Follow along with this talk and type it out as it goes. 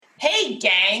Hey,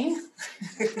 gang.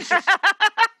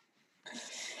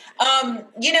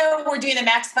 We're doing the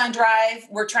Max Fun Drive.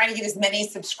 We're trying to get as many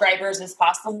subscribers as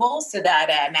possible so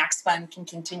that Max Fun can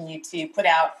continue to put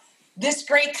out this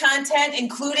great content,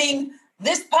 including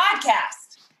this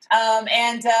podcast.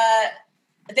 And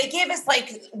they gave us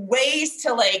ways to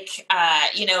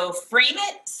frame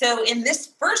it. So in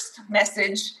this first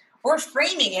message, we're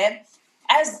framing it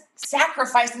as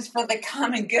sacrifices for the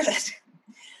common good.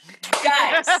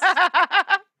 Guys,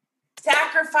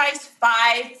 sacrifice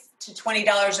 $5 to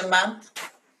 $20 a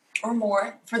month or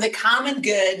more for the common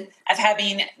good of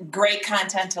having great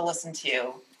content to listen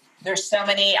to. There's so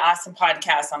many awesome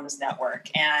podcasts on this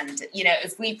network. And,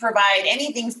 if we provide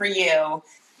anything for you,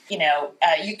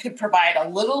 you could provide a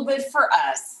little bit for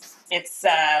us. It's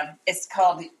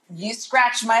called You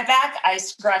Scratch My Back, I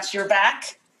Scratch Your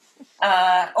Back,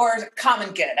 or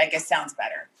common good, I guess sounds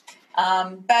better.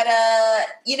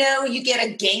 You get a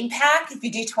game pack if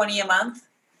you do $20 a month.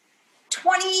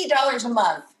 $20 a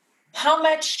month. How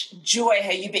much joy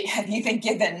have you been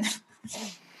given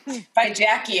by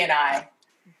Jackie and I?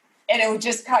 And it would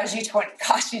just cost you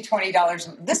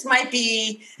 $20. This might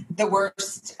be the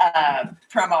worst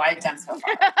promo I've done so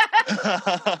far.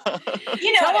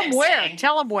 Tell them where.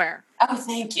 Tell them where. Oh,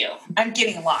 thank you. I'm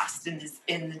getting lost in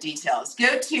the details.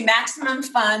 Go to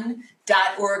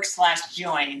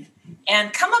MaximumFun.org/join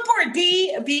and come aboard.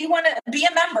 Be a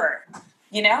member.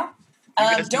 You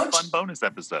guys do fun bonus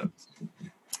episodes.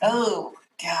 Oh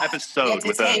God! Episode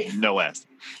with no S.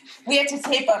 We have to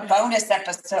tape a bonus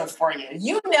episode for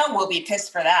you. We'll be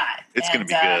pissed for that. It's going to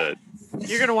be good.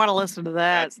 You're going to want to listen to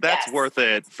that. That's worth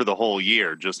it for the whole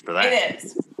year, just for that. It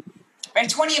is. Right,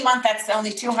 $20 a month. That's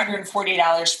only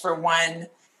 $240 for one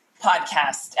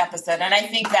podcast episode, and I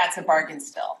think that's a bargain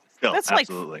still. That's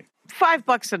absolutely like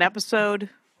 $5 an episode,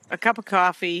 a cup of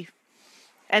coffee.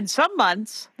 And some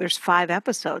months, there's 5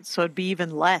 episodes, so it'd be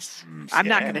even less. I'm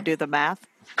not going to do the math.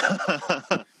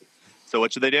 So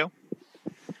what should they do?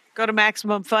 Go to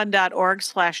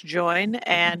MaximumFun.org/join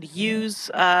and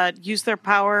use their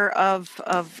power of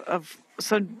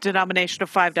some denomination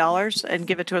of $5 and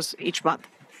give it to us each month.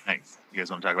 Nice. You guys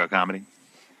want to talk about comedy?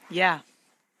 Yeah.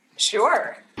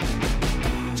 Sure.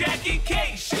 Jackie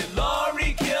Cation,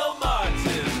 Laurie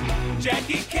Kilmartin.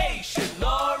 Jackie Cation,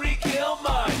 Laurie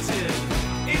Kilmartin.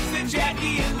 It's the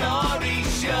Jackie and Laurie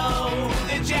Show.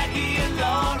 The Jackie and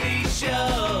Laurie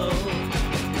Show.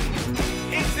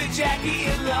 It's the Jackie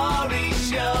and Laurie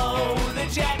Show. The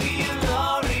Jackie and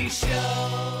Laurie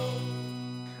Show.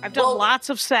 I've done lots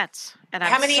of sets, and I'm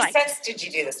How many psyched. sets did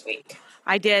you do this week?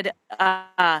 I did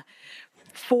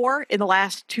 4 in the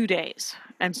last 2 days,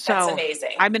 and so That's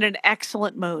amazing. I'm in an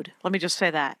excellent mood. Let me just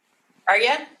say that. Are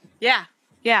you? Yeah.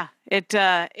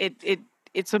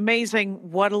 It's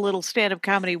amazing what a little stand-up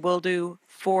comedy will do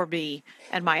for me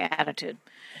and my attitude.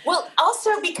 Well,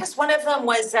 also because one of them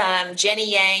was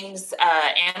Jenny Yang's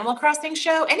Animal Crossing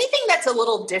show. Anything that's a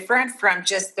little different from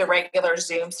just the regular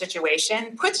Zoom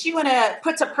situation puts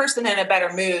a person in a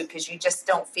better mood because you just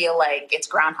don't feel like it's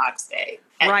Groundhog's Day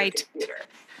at Right. your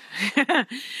computer.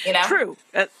 True.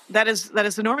 That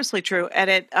is enormously true,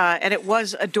 and it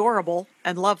was adorable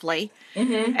and lovely,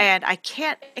 and I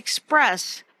can't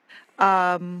express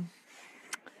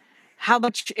how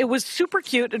much it was super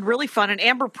cute and really fun. And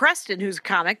Amber Preston, who's a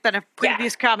comic, been a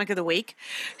previous comic of the week,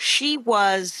 she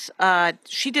worked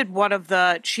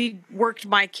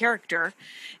my character,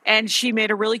 and she made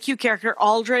a really cute character.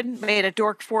 Aldrin made a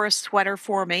Dork Forest sweater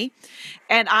for me,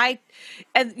 and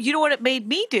you know what it made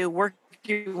me do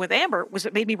working with Amber was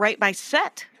it made me write my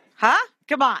set. Huh?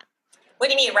 Come on.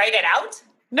 What do you mean, write it out?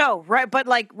 No, right, but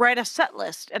write a set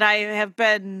list, and I have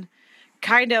been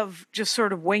kind of just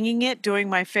sort of winging it, doing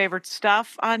my favorite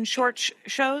stuff on short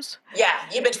shows. Yeah,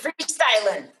 you've been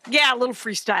freestyling. Yeah, a little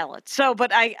freestyle it. So, but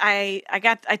I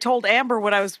told Amber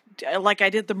what I was I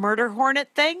did the murder hornet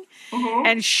thing,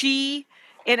 and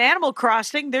in Animal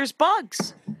Crossing, there's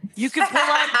bugs. You can pull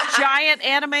out giant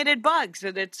animated bugs,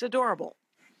 and it's adorable.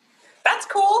 That's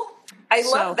cool. I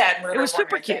love that murder. It was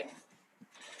super cute.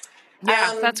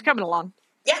 Yeah, that's coming along.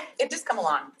 Yeah, it does come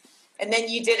along. And then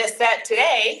you did a set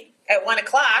today at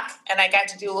 1:00, and I got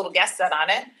to do a little guest set on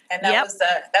it, and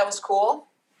that was cool.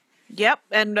 Yep,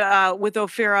 and with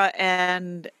Ophira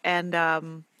and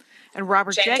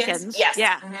Robert Jenkins. Yes.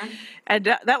 Yeah, and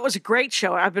that was a great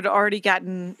show. I've already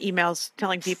gotten emails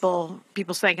telling people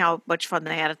saying how much fun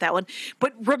they had at that one.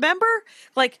 But remember,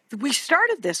 we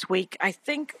started this week. I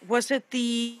think was it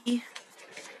the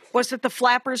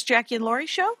Flappers Jackie and Laurie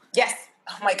show? Yes.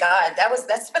 Oh my God,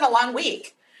 that's been a long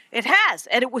week. It has,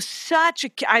 and it was such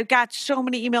a. I got so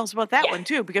many emails about that one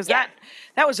too because that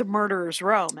was a murderer's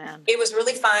row, man. It was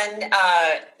really fun.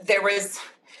 There was,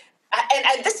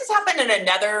 and this has happened in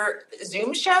another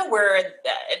Zoom show where,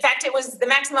 in fact, it was the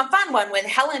Maximum Fun one when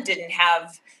Helen didn't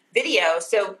have video.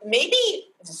 So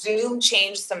maybe Zoom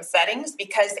changed some settings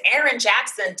because Erin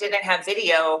Jackson didn't have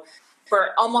video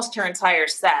for almost her entire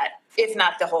set, if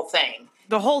not the whole thing.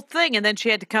 The whole thing, and then she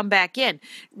had to come back in.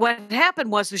 What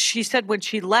happened was she said when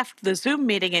she left the Zoom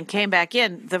meeting and came back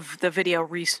in, the video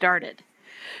restarted.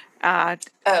 Oh,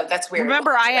 that's weird.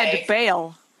 Remember, I had to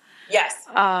bail. Yes.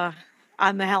 On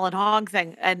the Helen Hong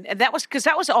thing, and that was because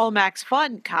that was all Max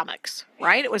Fun comics,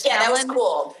 right? It was Helen, that was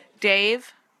cool.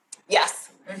 Dave. Yes.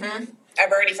 Mm-hmm.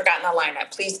 I've already forgotten the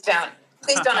lineup. Please don't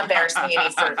embarrass me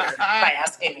any further by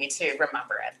asking me to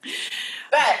remember it.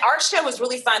 But our show was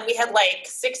really fun. We had like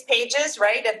 6 pages,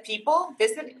 right, of people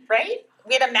visit, right?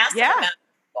 We had a massive amount of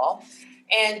people.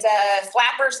 And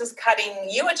Flappers is cutting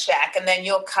you a check, and then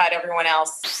you'll cut everyone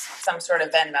else some sort of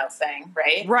Venmo thing,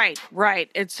 right? Right.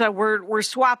 And so we're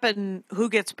swapping who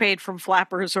gets paid from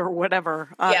Flappers or whatever.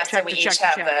 So we each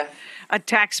have a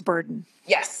tax burden.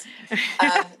 Yes.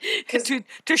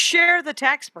 To share the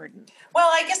tax burden. Well,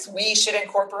 I guess we should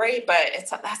incorporate, but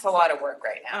that's a lot of work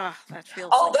right now. That feels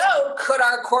Although, could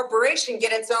our corporation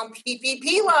get its own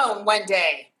PPP loan one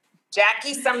day?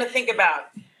 Jackie, something to think about.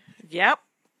 Yep.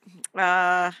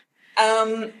 I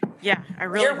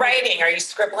really. You're writing. Are you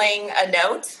scribbling a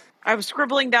note? I was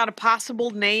scribbling down a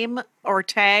possible name or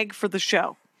tag for the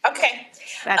show. Okay.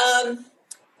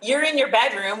 You're in your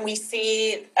bedroom. We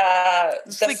see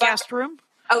the guest room.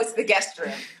 Oh, it's the guest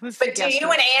room. But do you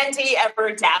and Andy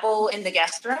ever dabble in the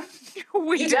guest room?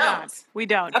 We don't. We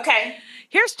don't. Okay.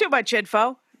 Here's too much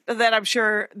info that I'm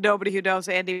sure nobody who knows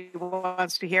Andy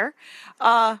wants to hear.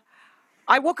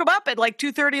 I woke him up at like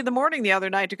 2:30 in the morning the other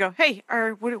night to go, hey,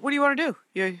 what do you want to do?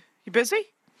 You busy?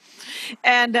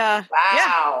 And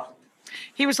wow.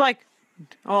 He was like,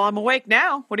 oh, I'm awake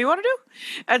now. What do you want to do?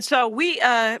 And so we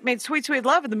made sweet, sweet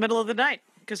love in the middle of the night.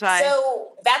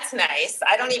 So that's nice.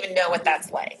 I don't even know what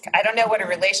that's like. I don't know what a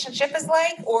relationship is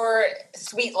like or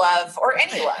sweet love or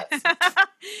any love.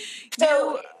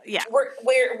 So we're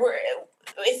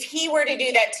if he were to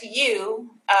do that to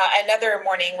you another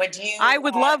morning, would you? I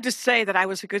would love to say that I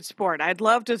was a good sport. I'd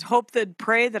love to hope and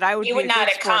pray that I would. You would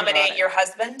not accommodate your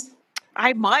husband?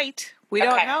 I might. We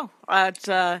don't know. I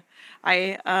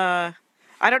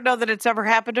don't know that it's ever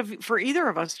happened for either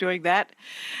of us doing that.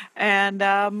 And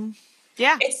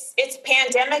it's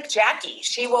pandemic Jackie.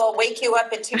 She will wake you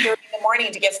up at 2:30 in the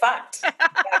morning to get fucked.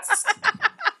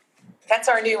 That's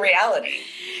our new reality.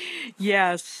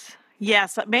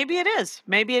 Yes, maybe it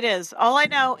is. All I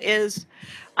know is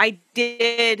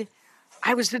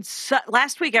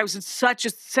last week I was in such a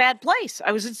sad place.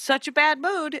 I was in such a bad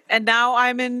mood, and now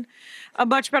I'm in a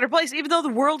much better place, even though the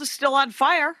world is still on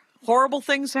fire. Horrible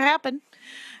things happen.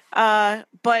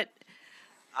 But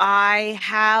I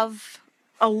have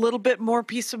a little bit more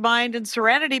peace of mind and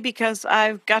serenity because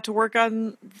I've got to work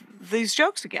on these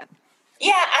jokes again.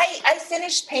 Yeah, I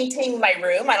finished painting my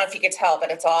room. I don't know if you could tell, but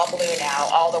it's all blue now,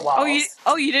 all the walls.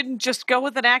 You didn't just go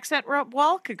with an accent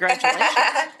wall? Congratulations.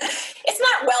 It's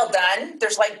not well done.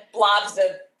 There's like blobs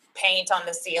of paint on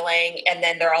the ceiling, and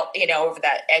then they're all, over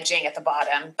that edging at the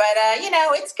bottom. But,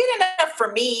 it's good enough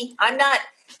for me. I'm not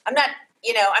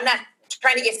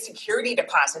trying to get security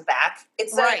deposit back.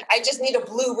 It's right. I just need a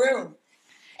blue room.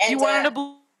 And, you wanted a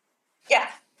blue? Yeah.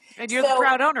 And you're the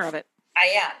proud owner of it. I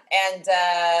am. And,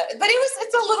 but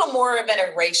it's a little more of an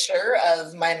erasure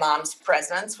of my mom's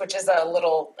presence, which is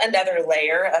another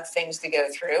layer of things to go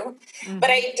through. Mm-hmm.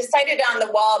 But I decided on the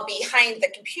wall behind the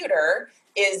computer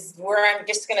is where I'm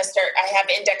just going to start. I have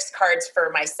index cards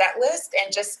for my set list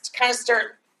and just kind of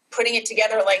start putting it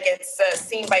together like it's a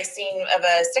scene by scene of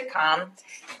a sitcom.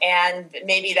 And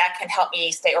maybe that can help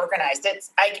me stay organized.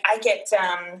 I get,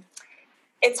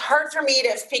 it's hard for me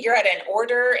to figure out an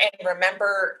order and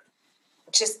remember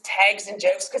just tags and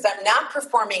jokes because I'm not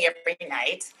performing every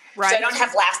night. Right. So I don't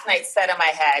have last night's set in my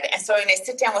head. And so when I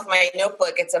sit down with my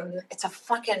notebook, it's a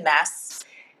fucking mess.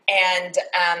 And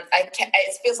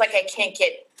it feels like I can't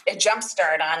get a jump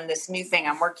start on this new thing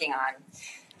I'm working on.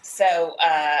 So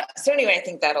anyway, I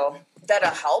think that'll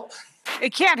help.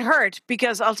 It can't hurt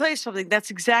because I'll tell you something. That's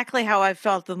exactly how I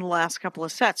felt in the last couple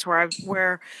of sets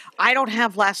where I don't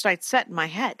have last night's set in my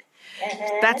head.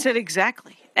 Mm-hmm. That's it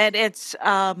exactly. And it's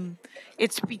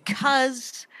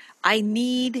because I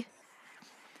need.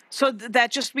 So that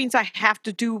just means I have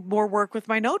to do more work with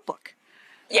my notebook.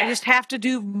 Yeah. I just have to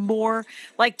do more.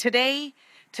 Like today's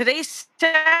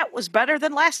set was better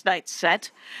than last night's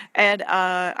set, and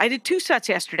I did 2 sets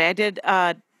yesterday. I did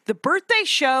the the birthday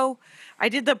show. I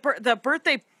did the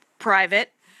birthday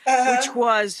private, which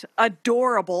was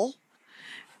adorable.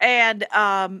 And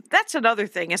that's another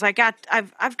thing is I've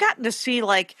gotten to see,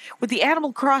 like, with the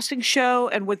Animal Crossing show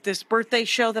and with this birthday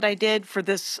show that I did for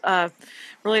this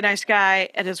really nice guy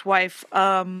and his wife,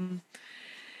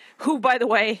 who, by the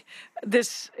way,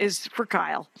 this is for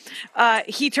Kyle.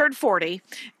 He turned 40.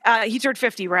 He turned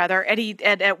 50 rather,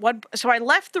 so I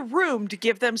left the room to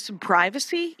give them some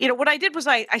privacy. You know, what I did was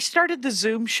I started the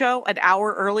Zoom show an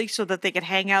hour early so that they could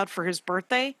hang out for his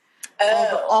birthday.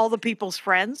 All the people's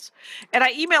friends. And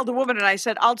I emailed the woman and I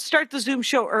said, I'll start the Zoom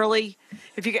show early.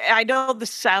 I know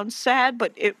this sounds sad,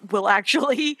 but it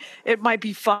might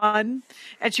be fun.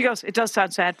 And she goes, it does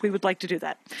sound sad. We would like to do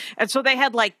that. And so they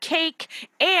had like cake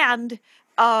and,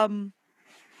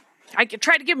 I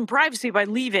tried to give him privacy by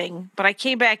leaving, but I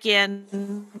came back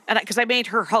in because I made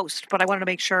her host, but I wanted to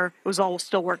make sure it was all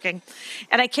still working.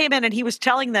 And I came in and he was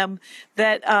telling them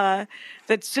that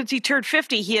since he turned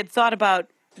 50, he had thought about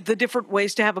the different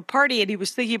ways to have a party, and he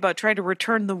was thinking about trying to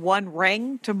return the One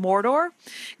Ring to Mordor,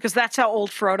 because that's how old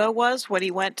Frodo was when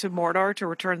he went to Mordor to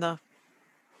return the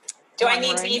Do I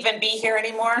need to even be here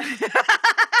anymore?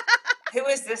 Who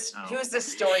is this? Who is this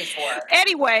story for?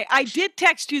 Anyway, I did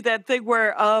text you that thing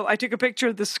where I took a picture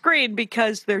of the screen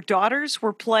because their daughters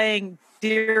were playing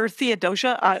Dear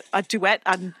Theodosia, a duet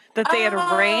that they had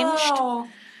arranged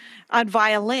on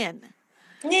violin.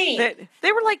 Neat.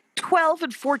 They were like 12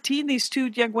 and 14, these two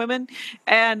young women,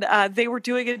 and they were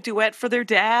doing a duet for their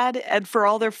dad and for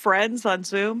all their friends on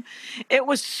Zoom. It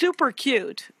was super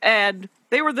cute, and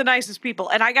they were the nicest people.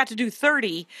 And I got to do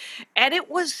 30, and it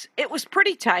was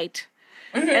pretty tight.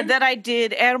 Mm-hmm. And then I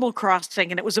did Animal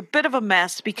Crossing, and it was a bit of a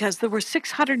mess because there were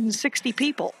 660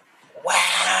 people.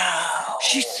 Wow.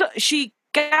 She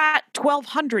got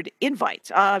 1,200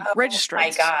 invites, registrants. Oh,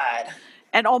 my God.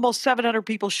 And almost 700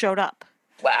 people showed up.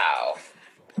 Wow.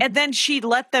 And then she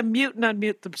let them mute and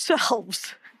unmute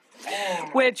themselves,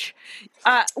 which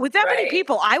with that many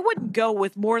people, I wouldn't go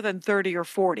with more than 30 or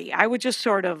 40. I would just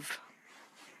sort of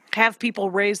have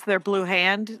people raise their blue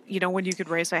hand, when you could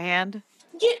raise a hand.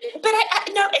 Yeah, but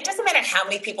no, it doesn't matter how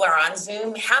many people are on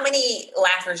Zoom. How many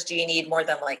laughers do you need? More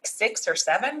than like 6 or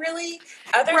 7, really?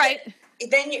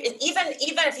 Then even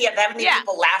if you have that many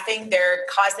people laughing, they're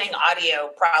causing audio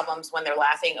problems when they're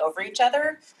laughing over each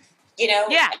other.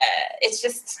 It's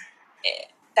just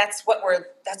that's what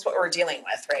we're dealing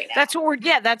with right now.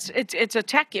 It's a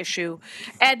tech issue.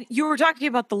 And you were talking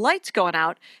about the lights going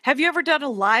out. Have you ever done a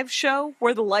live show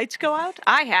where the lights go out?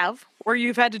 I have, where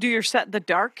you've had to do your set in the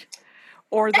dark.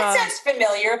 That sounds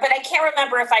familiar, but I can't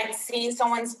remember if I'd seen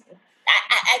someone's.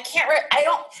 I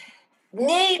don't.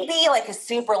 Maybe like a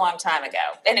super long time ago,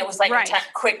 and it was like a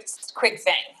quick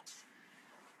thing.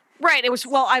 Right. It was,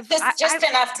 I've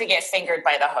enough to get fingered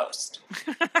by the host.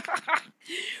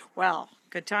 Well,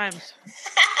 good times.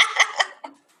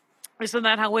 Isn't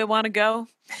that how we want to go?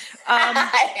 But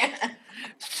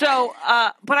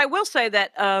I will say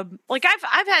that,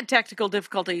 I've had technical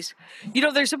difficulties.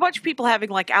 There's a bunch of people having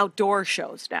like outdoor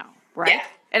shows now, right? Yeah.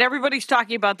 And everybody's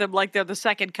talking about them like they're the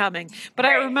second coming. But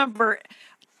I remember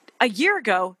a year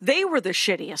ago, they were the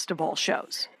shittiest of all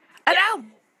shows. An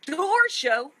outdoor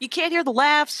show, you can't hear the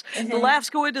laughs. Mm-hmm. The laughs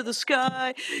go into the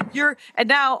sky. And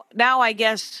now I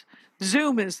guess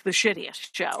Zoom is the shittiest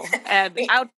show, and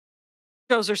outdoor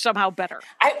shows are somehow better.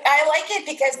 I like it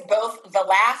because both the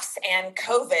laughs and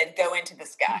COVID go into the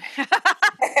sky.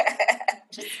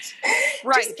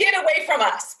 Just get away from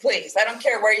us, please. I don't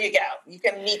care where you go. You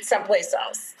can meet someplace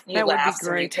else. That would be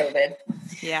great. COVID.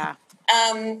 Yeah.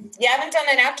 I haven't done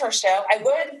an outdoor show. I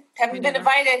would. Haven't been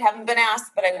invited, haven't been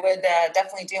asked, but I would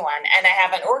definitely do one. And I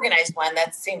haven't organized one.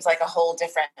 That seems like a whole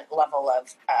different level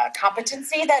of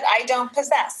competency that I don't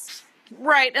possess.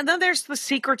 Right. And then there's the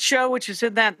Secret Show, which is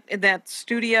in that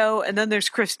studio. And then there's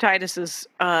Chris Titus's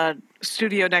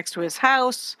studio next to his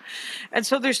house. And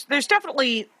so there's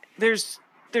definitely there's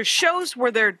shows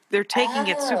where they're taking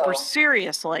it super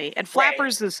seriously. And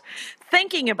Flappers is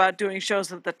thinking about doing shows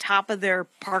at the top of their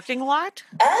parking lot.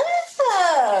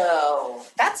 Oh,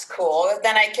 that's cool.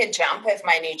 Then I could jump if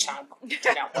my knee chunk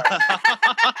didn't work.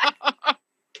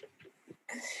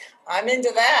 I'm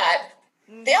into that.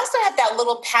 They also have that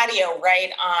little patio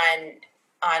right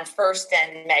on First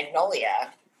and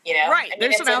Magnolia. Right. I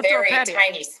mean, it's a very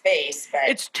tiny space, but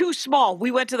it's too small. We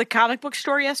went to the comic book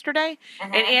store yesterday,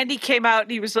 and Andy came out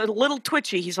and he was a little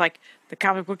twitchy. He's like, the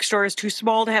comic book store is too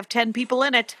small to have 10 people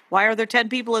in it. Why are there 10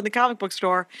 people in the comic book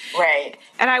store? Right.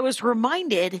 And I was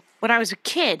reminded when I was a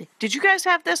kid, did you guys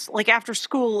have this? Like after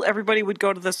school, everybody would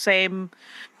go to the same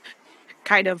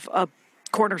kind of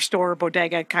corner store,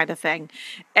 bodega kind of thing.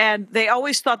 And they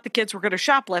always thought the kids were going to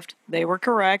shoplift. They were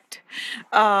correct.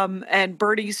 And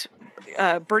Bertie's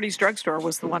drugstore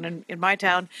was the one in my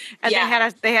town. And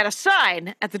they had a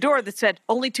sign at the door that said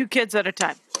only 2 kids at a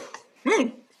time.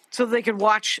 So they could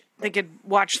watch the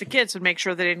kids and make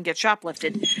sure they didn't get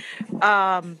shoplifted.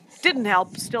 Didn't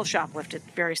help, still shoplifted.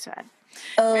 Very sad.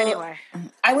 Anyway.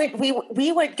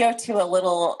 We would go to a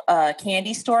little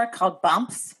candy store called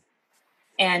Bumps.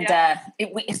 And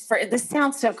this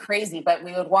sounds so crazy, but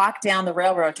we would walk down the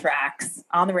railroad tracks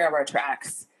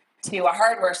to a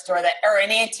hardware store or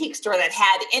an antique store that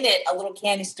had in it a little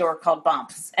candy store called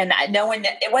Bumps. And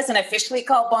it wasn't officially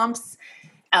called Bumps.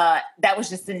 That was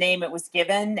just the name it was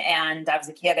given. And I was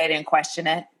a kid. I didn't question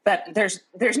it, but there's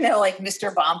no like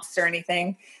Mr. Bumps or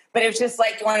anything, but it was just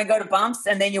like, you want to go to Bumps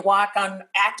and then you walk on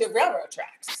active railroad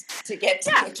tracks to get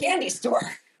to the candy store.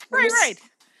 Right.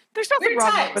 There's nothing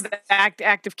wrong with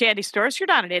active candy stores. You're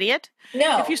not an idiot.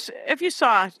 No. If you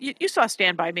saw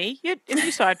Stand By Me, if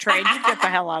you saw a train, you'd get the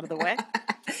hell out of the way.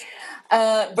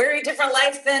 Very different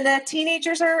life than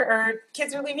teenagers or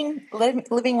kids are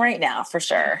living right now, for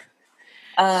sure.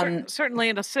 Certainly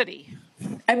in a city.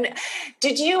 So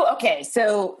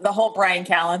the whole Brian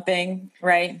Callen thing,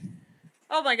 right?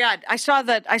 Oh my God. I saw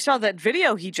that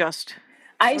video he just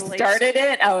released. Started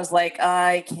it. I was like,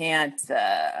 I can't,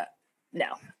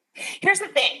 no. Here's the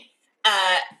thing.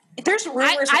 There's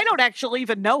rumors. I don't actually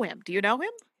even know him. Do you know him?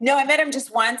 No, I met him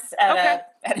just once at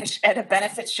a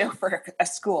benefit show for a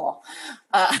school.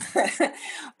 But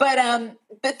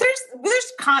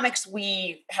there's comics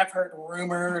we have heard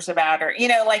rumors about, or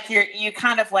like you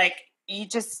kind of like you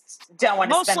just don't want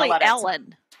to spend a lot of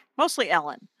time. Mostly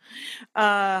Ellen.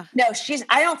 No,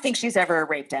 I don't think she's ever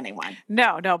raped anyone.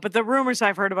 No, but the rumors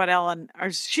I've heard about Ellen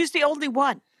she's the only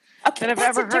one. Okay, that I've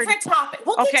that's ever a different topic.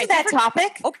 We'll get to that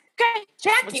topic. Okay,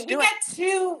 Jackie, we got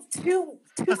two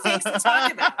things to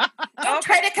talk about. Don't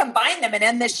try to combine them and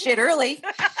end this shit early.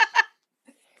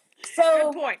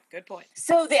 Good point.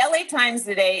 So the LA Times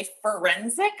did a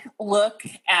forensic look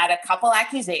at a couple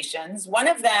accusations. One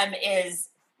of them is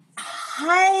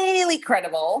highly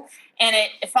credible, and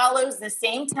it follows the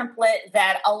same template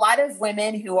that a lot of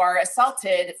women who are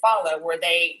assaulted follow, where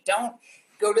they don't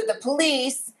go to the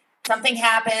police. Something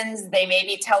happens, they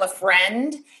maybe tell a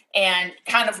friend and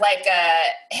kind of like,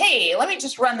 hey, let me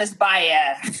just run this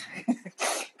by you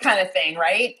kind of thing,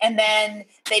 right? And then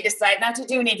they decide not to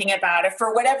do anything about it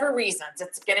for whatever reasons.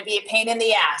 It's going to be a pain in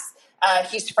the ass.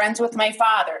 He's friends with my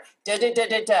father.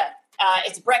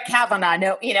 It's Brett Kavanaugh.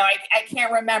 No, I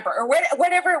can't remember. Or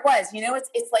whatever it was.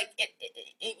 It's like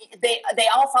they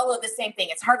all follow the same thing.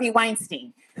 It's Harvey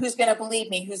Weinstein. Who's going to believe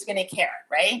me? Who's going to care,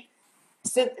 right?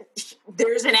 So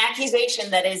there's an accusation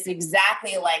that is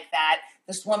exactly like that.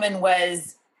 This woman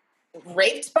was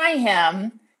raped by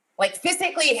him, like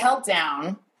physically held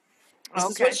down. This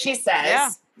is what she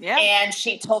says. Yeah. And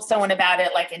she told someone about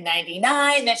it like in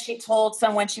 99. Then she told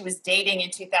someone she was dating in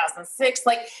 2006.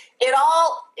 Like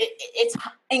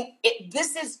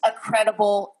this is a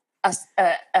credible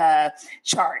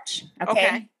charge.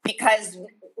 Okay. Because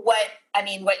what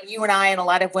you and I and a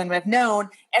lot of women have known,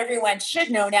 everyone should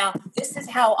know now, this is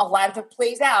how a lot of it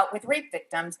plays out with rape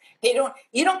victims. You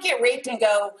don't get raped and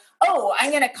go, oh, I'm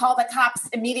going to call the cops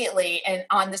immediately and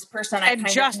on this person. And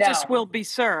justice will be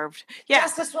served. Yeah.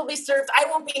 Justice will be served. I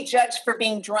won't be judged for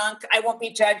being drunk. I won't be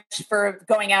judged for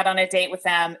going out on a date with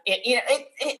them.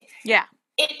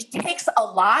 It takes a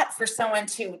lot for someone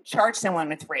to charge someone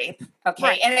with rape, okay?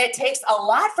 Right. And it takes a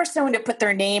lot for someone to put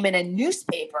their name in a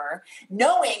newspaper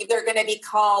knowing they're going to be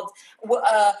called,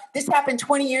 this happened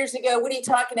 20 years ago. What are you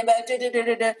talking about?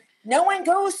 No one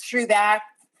goes through that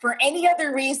for any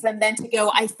other reason than to go,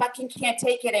 I fucking can't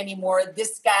take it anymore.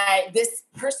 This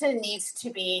person needs to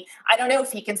be, I don't know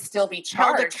if he can still be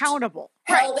charged.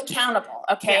 Held accountable,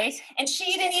 okay? Yes. And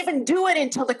she didn't even do it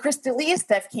until the Chris D'Elia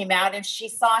stuff came out, and she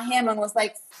saw him and was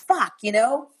like, fuck,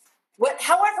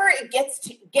 however it gets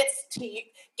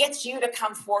you to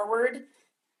come forward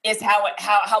is how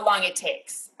long it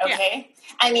takes, okay? Yeah.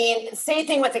 I mean, same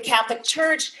thing with the Catholic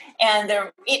Church, and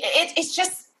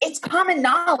it's common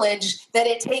knowledge that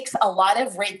it takes a lot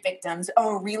of rape victims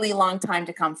a really long time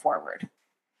to come forward.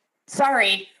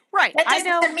 Sorry. Right. That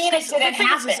doesn't mean it didn't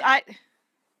happen.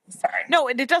 Sorry. No,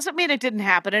 it doesn't mean it didn't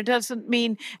happen. It doesn't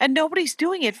mean, and nobody's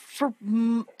doing it for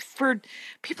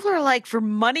people are like for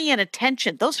money and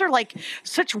attention. Those are like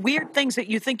such weird things that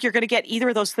you think you're going to get either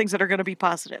of those things that are going to be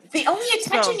positive. The only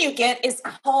attention you get is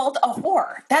called a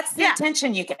whore. That's the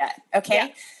attention you get. Okay. Yeah.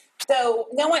 So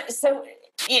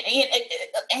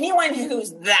anyone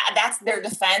who's that's their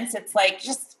defense. It's like,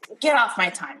 just get off my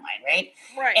timeline, right?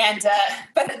 Right. And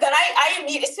but then I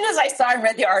as soon as I saw and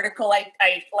read the article,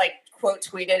 I like quote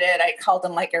tweeted it. I called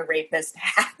him like a rapist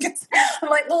hack. I'm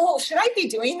like, well, should I be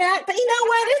doing that? But you know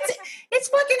what? It's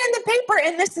fucking in the paper,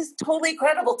 and this is totally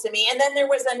credible to me. And then there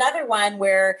was another one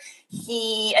where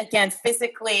he again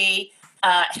physically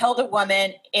held a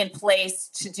woman in place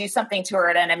to do something to her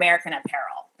at an American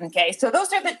Apparel. Okay, so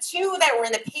those are the two that were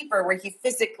in the paper where he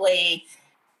physically,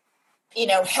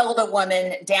 held a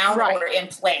woman down or in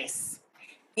place.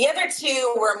 The other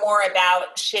two were more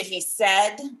about shit he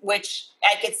said, which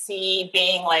I could see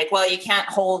being like, well, you can't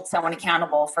hold someone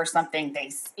accountable for something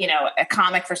a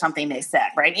comic for something they said,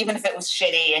 right? Even if it was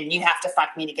shitty and you have to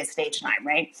fuck me to get stage time,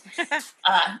 right?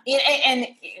 And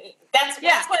that's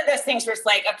one of those things where it's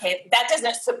like, okay, that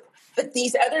doesn't but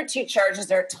these other two charges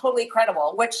are totally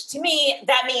credible, which to me,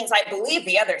 that means I believe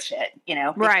the other shit,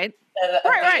 Right.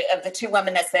 Of the two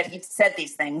women that said he said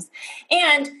these things.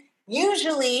 And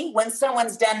usually when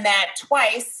someone's done that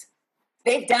twice,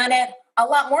 they've done it a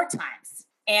lot more times.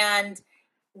 And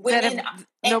women,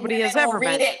 nobody has ever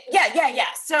read it. Yeah.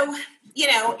 So,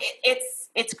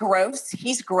 it's gross.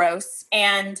 He's gross.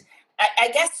 And I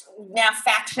guess now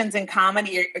factions in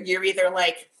comedy, you're either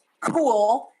like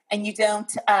cool and you don't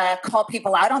call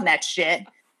people out on that shit,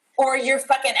 or you're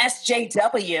fucking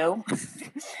SJW who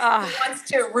wants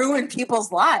to ruin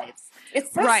people's lives.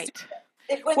 It's so stupid.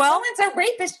 When someone's a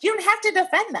rapist, you don't have to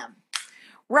defend them.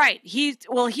 Right. He's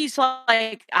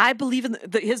like, I believe in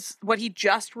what he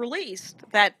just released,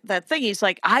 that thing. He's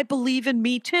like, I believe in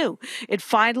Me Too. It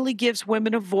finally gives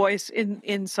women a voice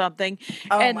in something.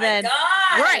 Oh, and my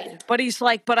God. Right. But he's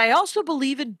like, but I also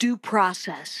believe in due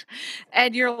process.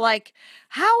 And you're like,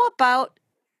 how about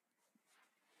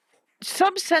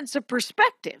some sense of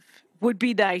perspective would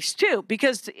be nice too?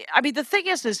 Because I mean, the thing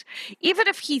is even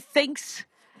if he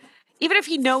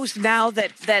knows now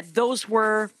that those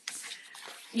were,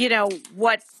 when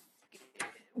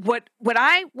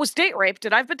I was date raped,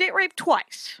 and I've been date raped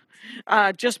twice,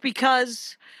 just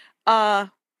because, and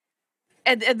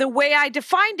the way I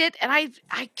defined it, and I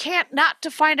can't not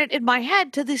define it in my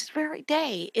head to this very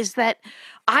day, is that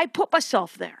I put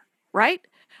myself there, right?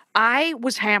 I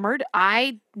was hammered.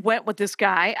 I went with this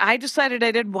guy. I decided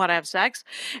I didn't want to have sex,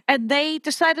 and they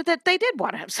decided that they did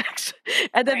want to have sex,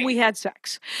 and then we had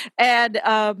sex, and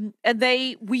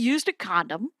we used a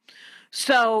condom.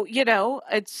 So,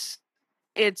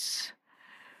 it's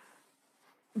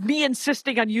me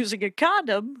insisting on using a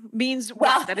condom means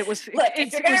that it was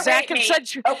Zach and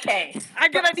such. Okay,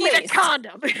 I'm going to need a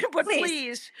condom, but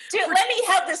please. Dude, let me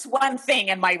have this one thing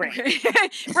in my ring.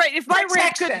 Right, if my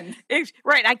rape could,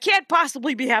 I can't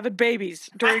possibly be having babies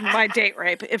during my date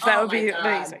rape, if that would be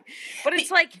amazing. But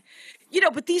it's like,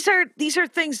 but these are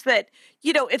things that,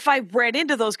 if I ran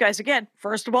into those guys again,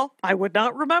 first of all, I would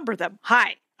not remember them.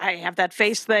 Hi, I have that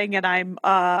face thing, and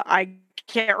I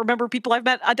can't remember people I've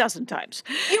met a dozen times.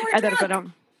 You were drunk.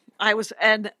 Then I was,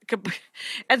 and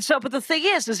so, but the thing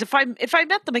is if I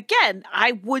met them again,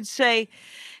 I would say,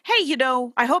 hey,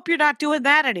 I hope you're not doing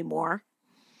that anymore.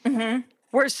 Mm-hmm.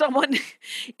 Where someone,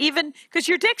 even because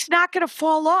your dick's not going to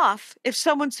fall off if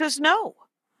someone says no.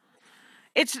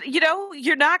 It's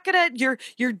you're not gonna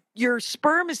your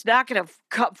sperm is not gonna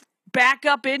back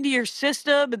up into your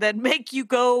system and then make you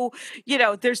go.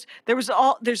 There's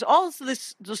all this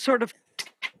sort of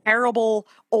terrible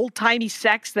old-timey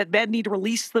sex that men need to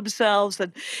release themselves,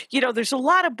 and there's a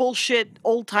lot of bullshit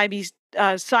old-timey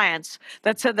science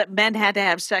that said that men had to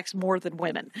have sex more than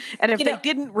women, and if they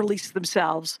didn't release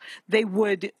themselves, they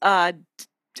would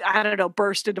I don't know,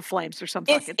 burst into flames or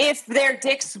something. If their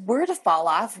dicks were to fall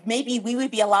off, maybe we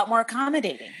would be a lot more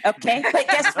accommodating. Okay, but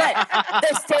guess what?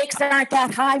 The stakes aren't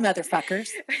that high, motherfuckers.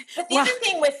 But the other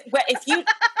thing if you,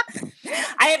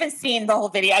 I haven't seen the whole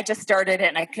video. I just started it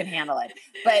and I couldn't handle it.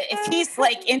 But if he's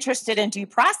like interested in due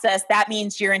process, that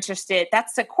means you're interested.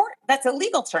 That's a court. That's a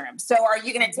legal term. So are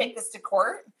you going to take this to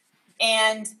court?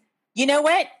 And you know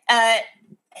what?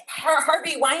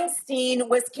 Harvey Weinstein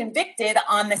was convicted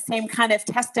on the same kind of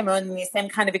testimony, the same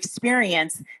kind of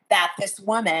experience that this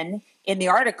woman in the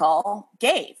article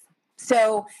gave.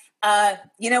 So,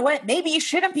 you know what? Maybe you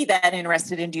shouldn't be that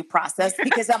interested in due process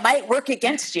because it might work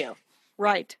against you.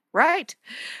 Right. I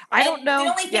don't know.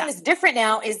 The only thing that's different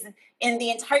now is in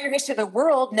the entire history of the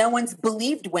world, no one's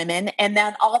believed women. And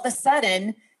then all of a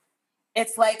sudden,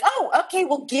 it's like, oh, okay,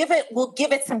 we'll give it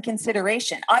some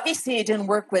consideration. Obviously, it didn't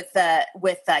work with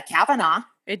Kavanaugh.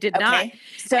 It did not.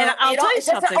 So it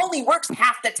only works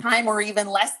half the time, or even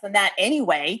less than that,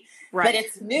 anyway. Right. But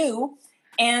it's new,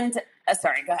 and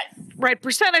sorry, go ahead. Right,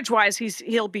 percentage-wise,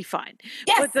 he'll be fine.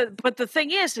 Yes. But the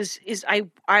thing is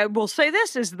I will say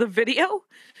this is the video.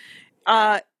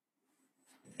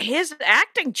 His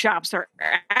acting chops are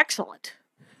excellent.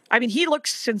 I mean, he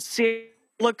looks sincere,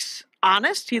 looks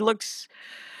honest, he looks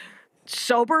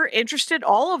sober, interested,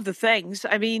 all of the things.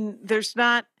 I mean, there's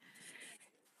not.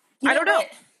 I don't know.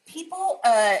 People.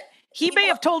 He may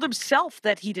have told himself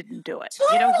that he didn't do it.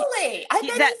 Totally. I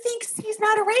bet he thinks he's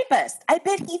not a rapist. I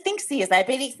bet he thinks he is. I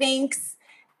bet he thinks,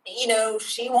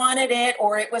 she wanted it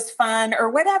or it was fun or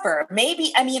whatever.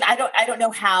 Maybe, I don't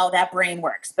know how that brain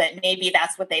works, but maybe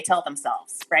that's what they tell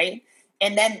themselves, right?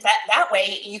 And then that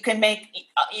way you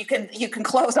can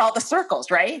close all the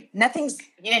circles, right? You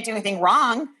didn't do anything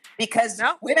wrong because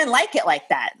women like it like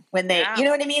that when they, you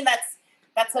know what I mean?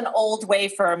 That's an old way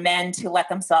for men to let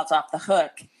themselves off the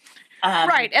hook.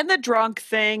 Right. And the drunk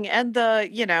thing and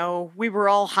we were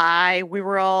all high, we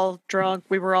were all drunk,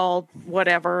 we were all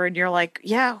whatever. And you're like,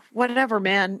 yeah, whatever,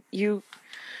 man. You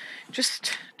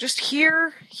just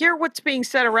hear what's being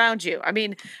said around you. I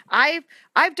mean, I've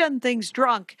done things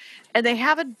drunk and they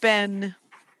haven't been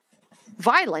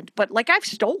violent, but like I've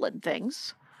stolen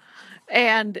things.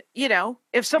 And,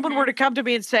 if someone were to come to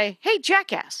me and say, hey,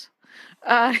 jackass,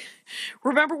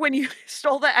 remember when you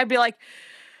stole that? I'd be like,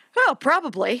 well,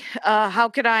 probably.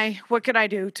 What can I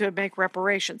do to make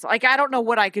reparations? Like, I don't know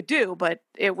what I could do, but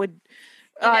it would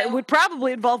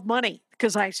probably involve money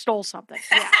because I stole something.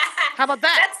 Yeah. How about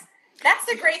that? That's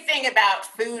the great thing about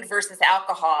food versus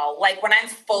alcohol. Like when I'm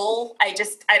full, I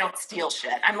don't steal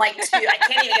shit. I'm like, I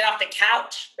can't even get off the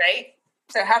couch, right?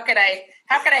 So how could I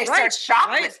start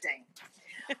shoplifting?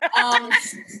 Right.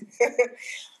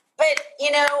 But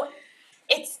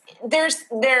there's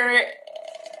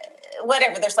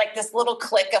like this little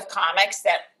clique of comics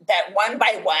that one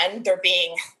by one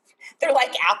they're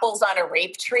like apples on a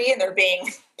rape tree and they're being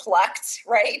plucked,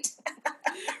 right?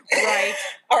 Right.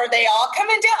 Are they all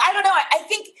coming down? I don't know.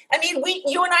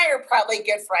 You and I are probably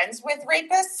good friends with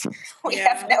rapists. We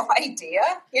have no idea,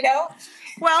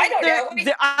 Well, I don't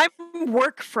know. I'm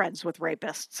work friends with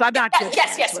rapists. I'm not just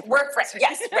yes, work friends.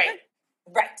 Yes, right,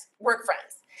 work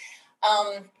friends.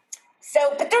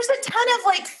 But there's a ton of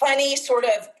like funny sort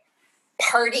of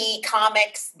party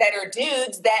comics that are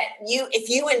dudes that if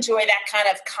you enjoy that kind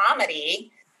of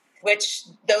comedy, which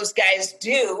those guys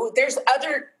do, there's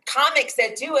other comics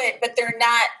that do it, but they're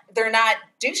not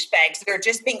douchebags. They're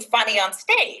just being funny on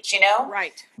stage,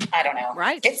 Right. I don't know.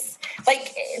 Right. It's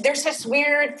like there's this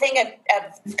weird thing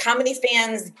of comedy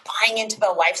fans buying into the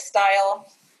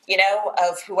lifestyle,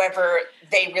 of whoever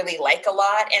they really like a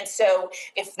lot. And so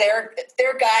if their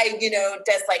guy,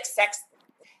 does like sex,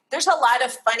 there's a lot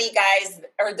of funny guys,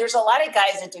 or there's a lot of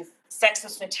guys that do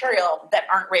sexist material that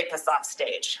aren't rapists off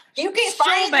stage. You can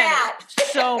find that.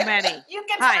 So many. You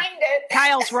can find it.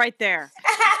 Kyle's right there.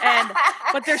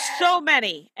 But there's so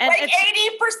many. And like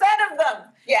 80% of them.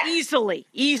 Yeah.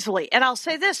 Easily. And I'll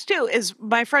say this too, is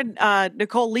my friend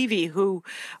Nicole Levy, who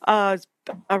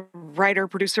a writer,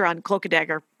 producer on Cloak and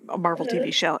Dagger, a Marvel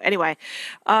TV show. Anyway,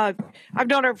 I've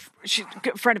known her, she's a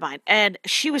good friend of mine, and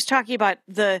she was talking about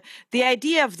the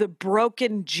idea of the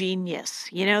broken genius,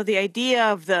 the idea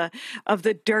of the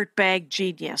dirtbag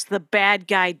genius, the bad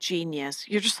guy genius.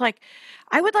 You're just like,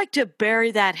 I would like to bury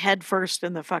that head first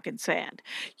in the fucking sand.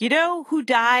 You know who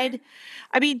died?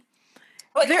 I mean,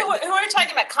 well, who are you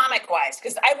talking about comic-wise?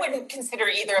 Because I wouldn't consider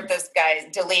either of those guys,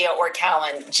 D'Elia or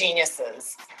Callan,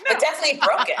 geniuses. No. But definitely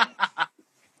broken.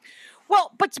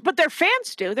 Well, but their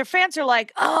fans do. Their fans are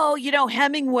like, oh,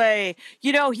 Hemingway,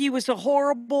 he was a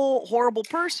horrible, horrible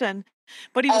person,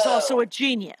 but he was also a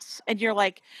genius. And you're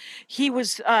like, he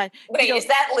was... Wait, is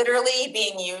that literally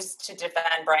being used to defend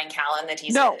Brian Callan that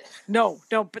he's... No,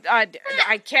 but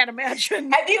I can't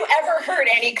imagine. Have you ever heard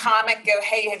any comic go,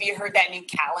 hey, have you heard that new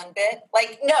Callan bit?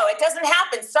 Like, no, it doesn't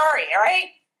happen. Sorry, all right?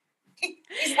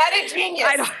 He's not a genius.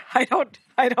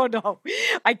 I don't know.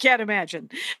 I can't imagine.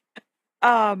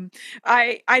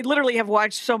 I literally have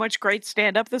watched so much great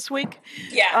stand-up this week.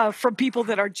 Yeah. From people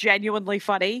that are genuinely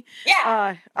funny.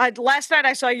 Yeah. Last night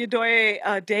I saw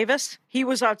Udoy Davis. He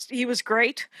was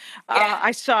great. Yeah.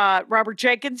 I saw Robert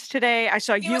Jenkins today. I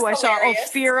saw you. I saw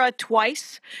Ophira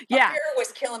twice. Yeah. Ophira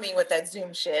was killing me with that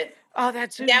Zoom shit. Oh,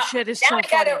 that Zoom shit is so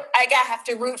funny. I have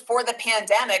to root for the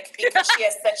pandemic because she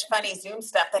has such funny Zoom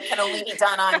stuff that can only be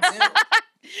done on Zoom.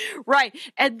 Right.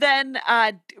 And then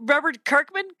Robert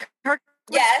Kirkman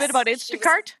bit about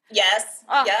Instacart. Yes.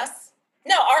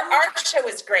 No, our show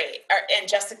was great. And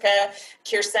Jessica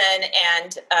Kirsten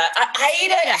and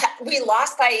Aida, we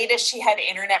lost Aida. She had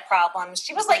internet problems.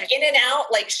 She was like in and out,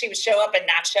 like she would show up and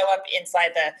not show up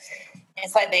inside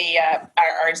inside the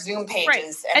our Zoom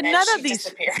pages, and then none she of these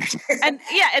disappeared.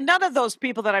 and none of those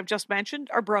people that I've just mentioned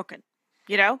are broken.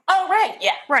 You know? Oh, right,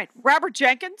 yeah, right. Robert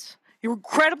Jenkins, you're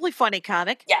incredibly funny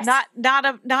comic. Yes. Not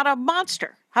a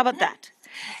monster. How about that?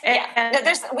 Yeah, And,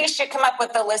 no, we should come up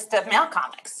with a list of male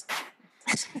comics.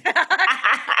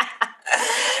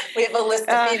 We have a list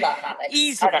of female comics.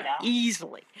 Easily, I don't know.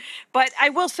 easily. But I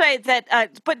will say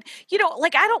that, but, you know,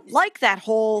 like, I don't like that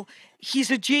whole,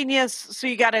 he's a genius, so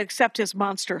you got to accept his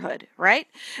monsterhood, right?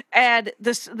 And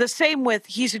the same with,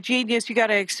 he's a genius, you got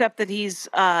to accept that he's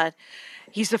a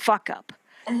fuck up.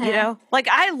 Mm-hmm. You know? Like,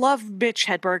 I love Mitch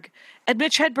Hedberg, and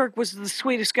Mitch Hedberg was the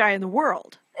sweetest guy in the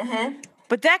world. Mm-hmm.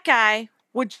 But that guy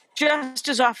would just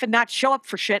as often not show up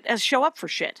for shit as show up for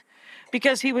shit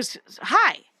because he was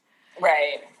high.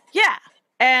 Right. Yeah.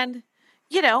 And,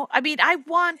 you know, I mean,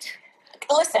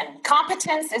 Listen,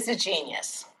 competence is a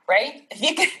genius, right? If you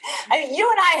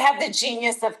and I have the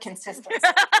genius of consistency,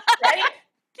 right?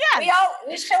 Yeah.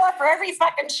 We show up for every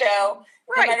fucking show,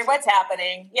 right. No matter what's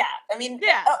happening. Yeah. I mean,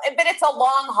 yeah. But it's a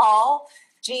long haul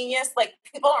genius. Like,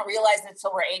 people don't realize that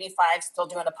until we're 85, still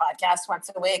doing a podcast once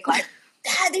a week. Like,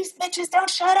 God, these bitches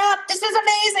don't shut up. This is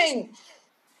amazing.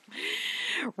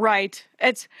 Right.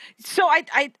 It's so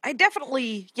I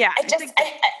definitely, yeah.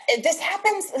 This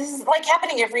happens. This is like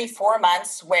happening every 4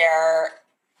 months where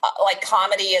like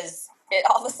comedy is,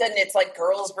 all of a sudden it's like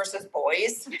girls versus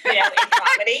boys, you know, in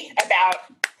comedy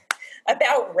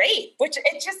about rape, which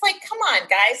it's just like, come on,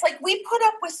 guys. Like, we put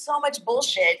up with so much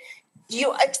bullshit. Do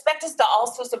you expect us to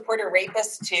also support a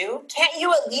rapist too? Can't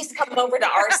you at least come over to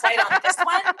our side on this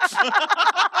one?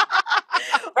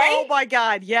 Right? Oh my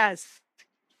God, yes.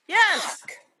 Yes.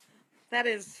 Fuck. That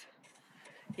is,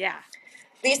 yeah.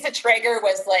 Lisa Traeger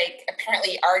was like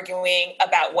apparently arguing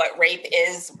about what rape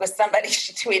is with somebody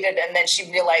she tweeted, and then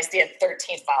she realized he had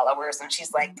 13 followers, and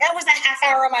she's like, that was a half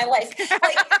hour of my life.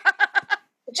 Like,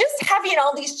 just having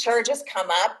all these charges come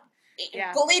up,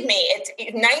 yeah. Believe me, it's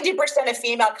 90% of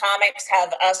female comics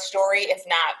have a story, if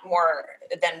not more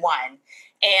than one.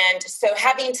 And so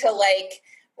having to like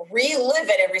relive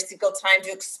it every single time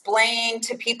to explain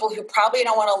to people who probably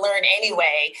don't want to learn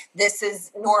anyway, this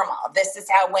is normal. This is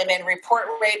how women report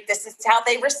rape. This is how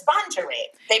they respond to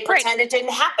rape. They pretend It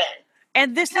didn't happen.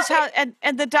 And this is how,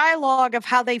 and the dialogue of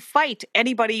how they fight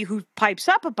anybody who pipes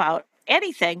up about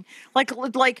anything, like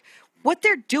what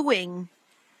they're doing.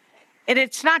 And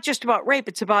it's not just about rape;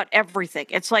 it's about everything.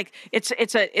 It's like it's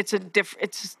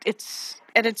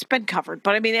and it's been covered,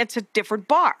 but I mean, it's a different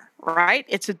bar, right?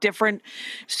 It's a different.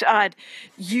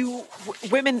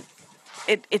 Women.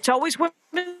 It's always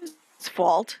women's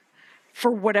fault for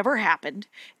whatever happened,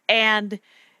 and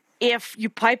if you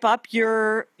pipe up,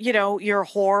 you're a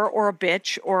whore or a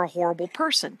bitch or a horrible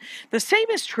person. The same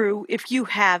is true if you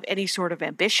have any sort of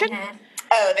ambition. Mm-hmm.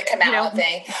 Oh, the Kamala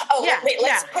thing. Oh, yeah, wait,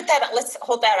 let's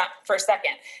hold that up for a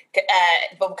second.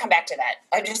 But we'll come back to that.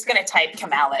 I'm just going to type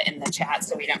Kamala in the chat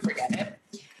so we don't forget it.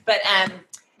 But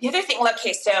the other thing,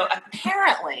 okay, so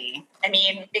apparently, I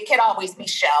mean, it could always be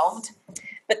shelved,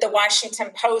 but the Washington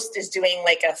Post is doing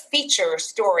like a feature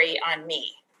story on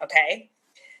me, okay?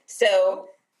 So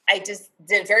I just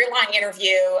did a very long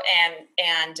interview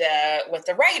and with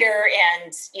the writer,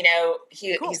 and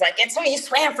he's like, and so you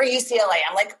swam for UCLA.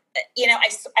 I'm like,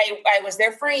 I was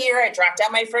there for a year. I dropped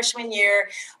out my freshman year.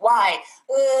 Why?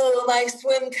 Oh, my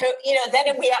swim coach.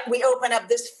 Then we open up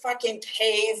this fucking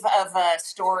cave of a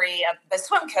story of the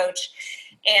swim coach,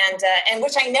 and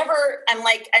which I'm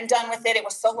like, I'm done with it. It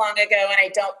was so long ago, and I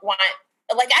don't want.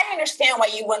 Like, I understand why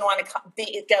you wouldn't want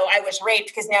to go, I was raped,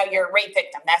 because now you're a rape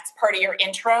victim. That's part of your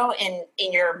intro in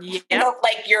your,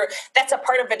 that's a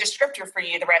part of a descriptor for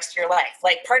you the rest of your life.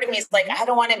 Like, part of me is like, I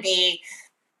don't want to be,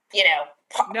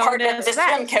 part of the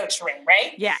swim coach ring,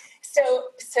 right? Yeah. So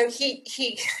he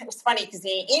it was funny because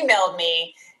he emailed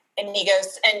me and he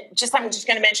goes, I'm just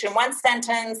going to mention one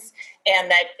sentence,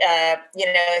 and that,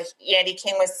 Andy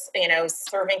King was,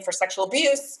 serving for sexual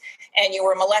abuse, and you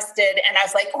were molested. And I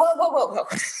was like, whoa.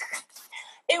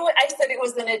 I said it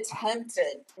was an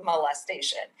attempted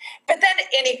molestation. But then,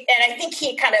 and I think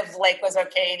he kind of like was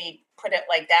okay, and he put it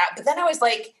like that. But then I was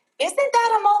like, isn't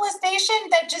that a molestation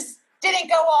that just didn't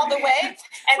go all the way? And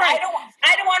right.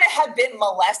 I don't want to have been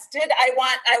molested. I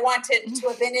want it to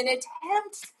have been an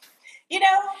attempt.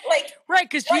 Right,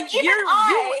 because all these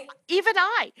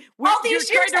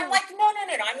years, I'm like, no,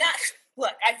 I'm not.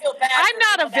 Look, I feel bad. I'm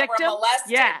not a victim.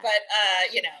 Molested, yeah, but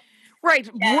right.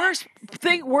 Yeah.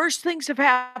 Worse things have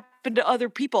happened to other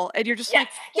people, and you're just like,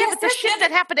 but the shit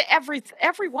that happened to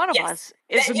every one of us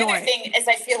is annoying. The other thing is,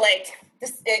 I feel like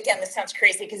this sounds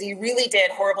crazy because he really did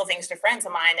horrible things to friends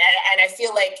of mine. And I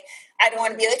feel like I don't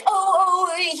want to be like,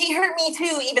 oh, he hurt me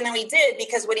too, even though he did,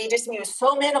 because what he did to me was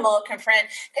so minimal compared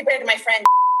to my friend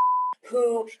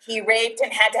who he raped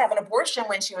and had to have an abortion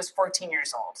when she was 14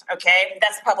 years old. Okay.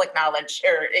 That's public knowledge,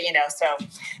 or,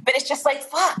 but it's just like,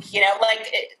 fuck,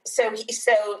 so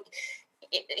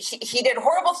he did a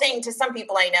horrible thing to some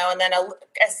people I know, and then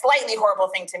a slightly horrible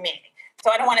thing to me.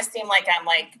 So I don't want to seem like I'm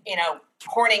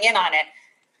horning in on it.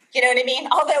 You know what I mean?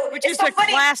 Although, which is a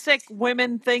classic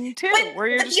women thing too, where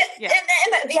you're just, and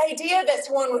the idea that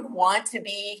someone would want to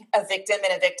be a victim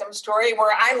in a victim story,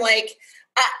 where I'm like,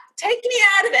 take me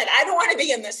out of it. I don't want to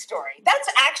be in this story. That's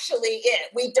actually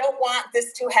it. We don't want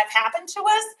this to have happened to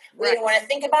us. We don't want to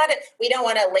think about it. We don't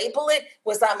want to label it.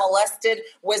 Was I molested?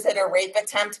 Was it a rape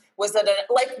attempt? Was it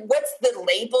what's the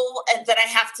label that I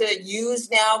have to use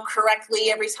now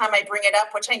correctly every time I bring it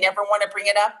up, which I never want to bring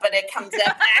it up, but it comes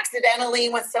up accidentally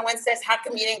when someone says, how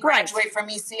come you didn't graduate from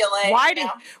UCLA?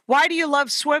 Why do you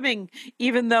love swimming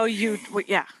even though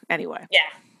anyway. Yeah.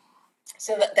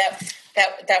 So that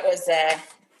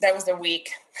was a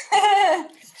week.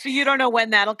 So you don't know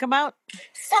when that'll come out?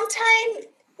 Sometime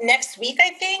next week, I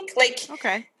think.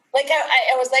 Okay.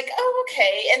 I was like, oh,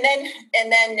 okay. And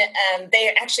then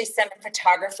they actually sent a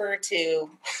photographer to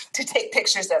take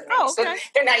pictures of me. Oh, okay. So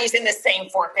they're not using the same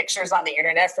 4 pictures on the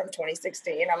internet from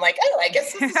 2016. I'm like, oh, I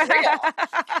guess this is real.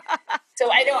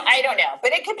 So I don't know,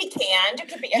 but it could be canned. It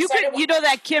could be.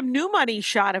 That Kim New Money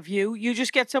shot of you. You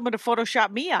just get someone to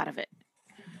Photoshop me out of it.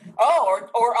 Oh,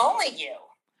 or only you.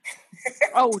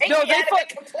 Oh no,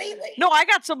 completely. No, I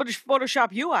got somebody to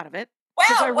Photoshop you out of it.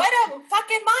 Wow, what a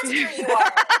fucking monster you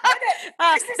are!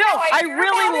 I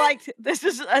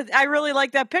really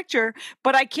like that picture,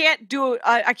 but I can't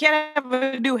have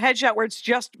a new headshot where it's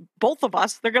just both of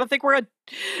us. They're gonna think we're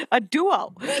a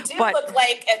duo. We look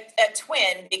like a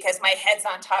twin because my head's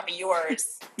on top of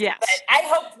yours. Yes, but I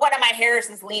hope one of my hairs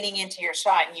is leaning into your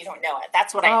shot and you don't know it.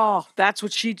 That's what that's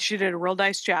what she did a real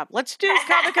nice job. Let's do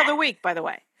comic of the week, by the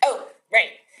way. Oh,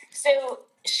 right. So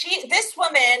this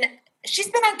woman.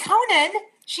 She's been on Conan.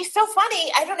 She's so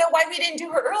funny. I don't know why we didn't do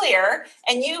her earlier.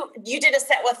 And you did a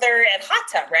set with her at Hot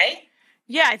Tub, right?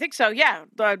 Yeah, I think so. Yeah.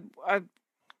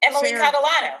 Emily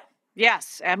Catalano.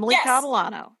 Yes, Emily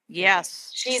Catalano. Yes.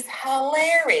 She's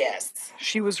hilarious.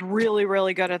 She was really,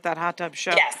 really good at that Hot Tub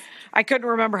show. Yes. I couldn't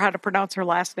remember how to pronounce her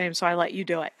last name, so I let you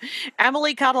do it.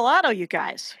 Emily Catalano, you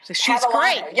guys. She's Catalano,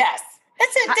 great. Yes.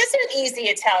 That's an easy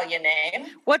Italian name.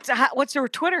 What's her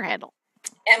Twitter handle?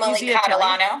 Emily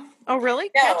Catalano. Oh, really?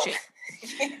 No. Catchy.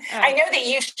 I know that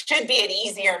you should be an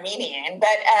easy Armenian,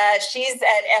 but she's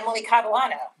at Emily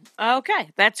Catalano. Okay,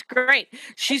 that's great.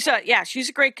 She's a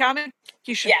great comic.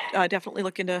 You should definitely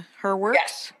look into her works.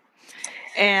 Yes.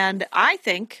 And I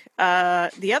think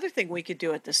the other thing we could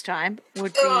do at this time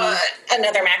would be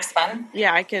another Max Fun.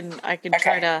 Yeah, I can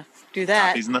try to do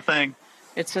that. He's in the thing.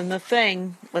 It's in the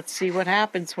thing. Let's see what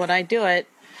happens when I do it.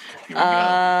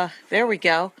 There we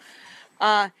go.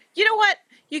 You know what,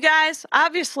 you guys?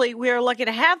 Obviously, we are lucky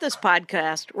to have this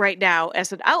podcast right now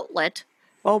as an outlet.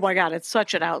 Oh my God, it's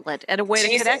such an outlet and a way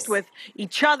to connect with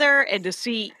each other and to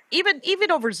see, even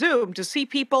over Zoom, to see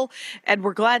people. And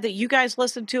we're glad that you guys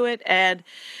listen to it. And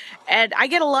I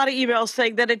get a lot of emails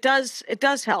saying that it does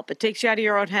help. It takes you out of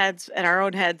your own heads, and our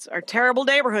own heads are terrible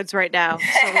neighborhoods right now.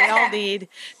 So we all need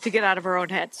to get out of our own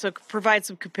heads. So provide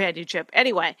some companionship.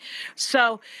 Anyway,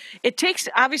 so it takes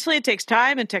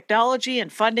time and technology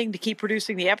and funding to keep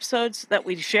producing the episodes that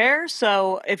we share.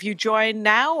 So if you join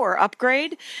now or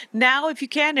upgrade now, if you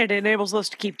can, it enables us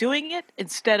to keep doing it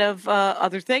instead of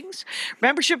other things.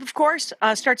 Membership, of course,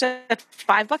 starts at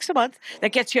 $5 a month.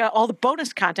 That gets you all the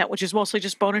bonus content, which is mostly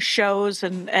just bonus shows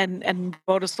and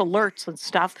bonus alerts and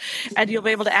stuff. And you'll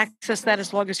be able to access that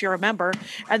as long as you're a member.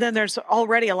 And then there's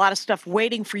already a lot of stuff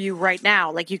waiting for you right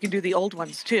now. Like you can do the old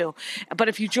ones too. But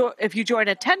if you join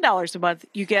at $10 a month,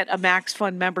 you get a Max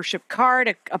Fun membership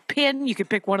card, a pin. You can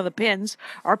pick one of the pins.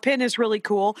 Our pin is really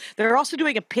cool. They're also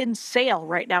doing a pin sale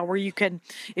right now where you can,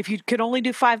 if you can only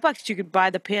do $5, you can buy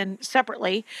the pin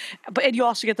separately. And you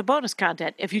also get the bonus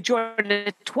content. If you join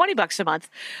at $20 a month,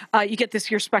 you get this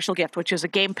year's special gift, which is a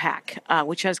game pack,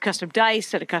 which has custom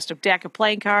dice and a custom deck of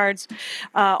playing cards,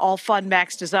 all fun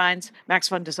Max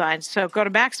Fun designs. So go to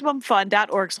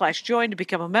MaximumFun.org/join to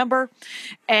become a member.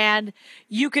 And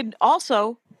you can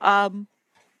also,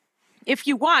 if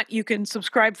you want, you can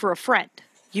subscribe for a friend.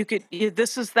 You could.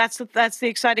 That's the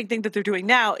exciting thing that they're doing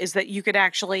now is that you could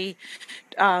actually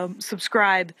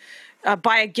subscribe,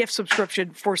 buy a gift subscription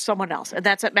for someone else, and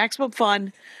that's at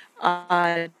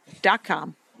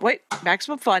MaximumFun.com.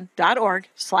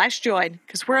 MaximumFun.org/join,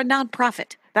 because we're a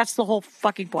nonprofit. That's the whole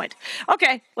fucking point.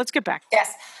 Okay, let's get back.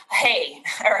 Yes. Hey,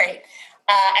 all right.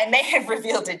 I may have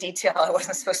revealed a detail I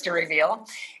wasn't supposed to reveal.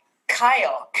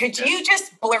 Kyle, could you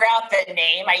just blur out the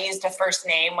name? I used a first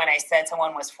name when I said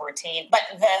someone was 14, but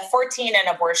the 14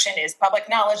 and abortion is public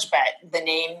knowledge, but the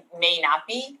name may not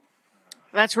be.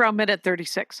 That's around minute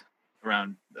 36.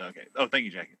 Okay. Oh, thank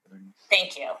you, Jackie.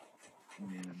 Thank you.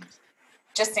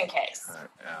 Just in case. Cut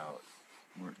out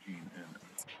 14 and...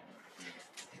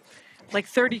 Like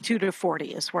 32 to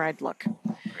 40 is where I'd look.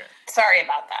 Okay. Sorry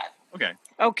about that. Okay.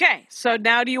 Okay, so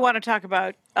now do you want to talk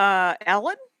about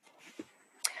Ellen?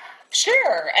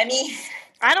 Sure. I mean,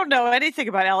 I don't know anything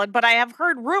about Ellen, but I have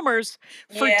heard rumors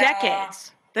for Yeah.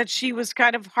 decades that she was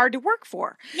kind of hard to work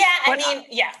for. yeah,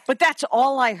 But- yeah. But that's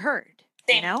all I heard,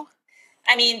 you Same. know?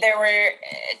 I mean, there were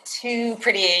two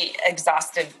pretty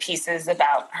exhaustive pieces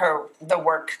about the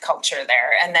work culture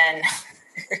there. And then,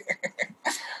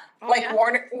 yeah?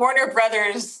 Warner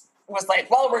Brothers was like,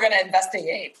 well, we're going to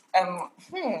investigate. All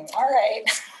right.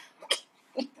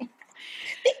 I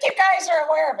think you guys are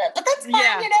aware of it, but that's fine.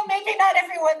 Yeah. Maybe not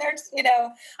everyone there's, I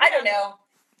don't know.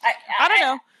 I don't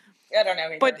know. I don't know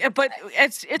either. But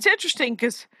it's interesting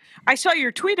because I saw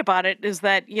your tweet about it, is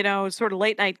that, sort of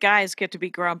late night guys get to be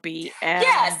grumpy. And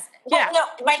Yes. Well, yeah.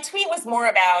 no, my tweet was more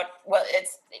about,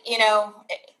 it's,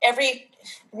 every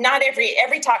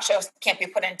talk show can't be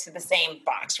put into the same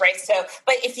box, right? So,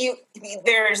 but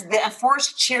there's the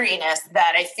enforced cheeriness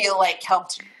that I feel like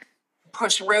helped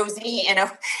push Rosie, and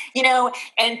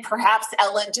perhaps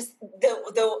Ellen, just and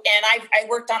I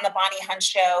worked on the Bonnie Hunt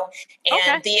show,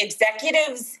 and the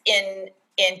executives in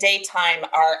daytime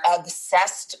are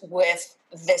obsessed with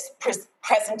this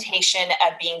presentation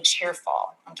of being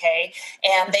cheerful, okay?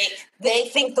 And they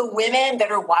think the women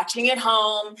that are watching at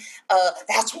home,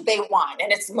 that's what they want.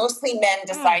 And it's mostly men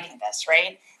deciding this,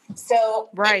 right? So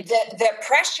Right. the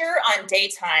pressure on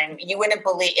daytime, you wouldn't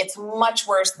believe, it's much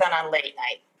worse than on late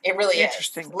night. It really is.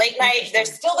 Interesting. Late night,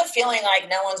 there's still the feeling like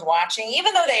no one's watching,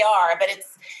 even though they are, but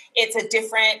it's a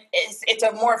different, it's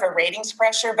a more of a ratings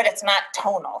pressure, but it's not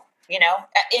tonal,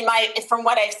 from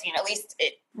what I've seen, at least,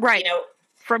 Right.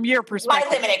 From your perspective.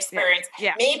 my limited experience.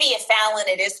 Yeah. Maybe at Fallon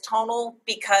it is tonal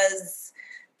because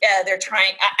they're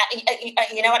trying,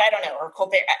 you know what, I don't know, or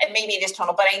Colbert, maybe it is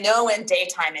tonal, but I know in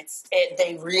daytime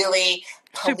they really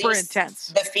Super police intense.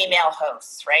 the female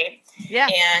hosts, right? Yeah.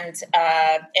 And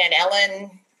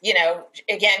Ellen,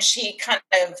 again, she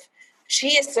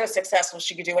is so successful,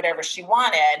 she could do whatever she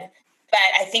wanted, but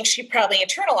I think she probably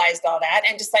internalized all that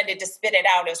and decided to spit it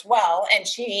out as well. And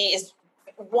she is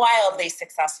wildly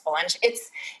successful. And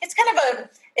it's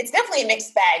definitely a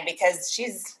mixed bag, because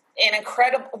she's an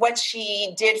incredible, what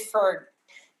she did for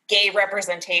gay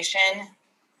representation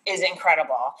is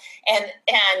incredible. And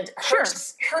her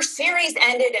series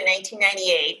ended in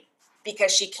 1998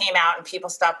 because she came out and people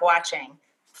stopped watching.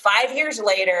 5 years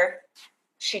later,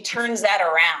 she turns that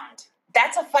around.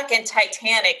 That's a fucking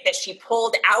Titanic that she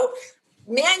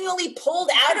manually pulled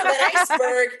out of an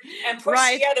iceberg and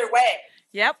pushed the other way.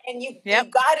 Yep. And you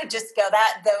got to just go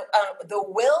that the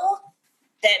will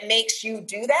that makes you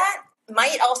do that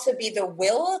might also be the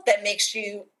will that makes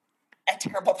you a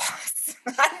terrible boss.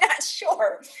 I'm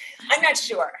not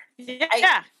sure. Yeah.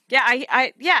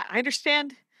 I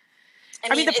understand.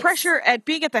 I mean, the pressure at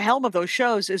being at the helm of those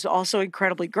shows is also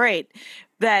incredibly great.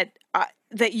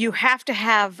 That you have to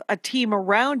have a team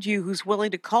around you who's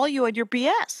willing to call you on your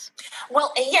BS.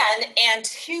 Well, yeah, and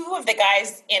two of the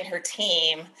guys in her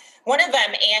team, one of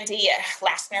them, Andy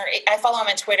Lassner, I follow him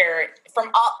on Twitter.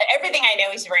 From everything I know,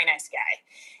 he's a very nice guy.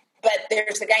 But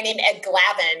there's a guy named Ed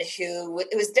Glavin who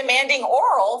was demanding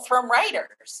oral from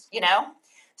writers,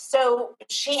 So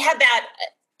she had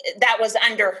that was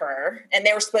under her, and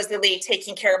they were supposedly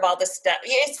taking care of all this stuff.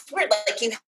 It's weird, like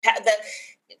you had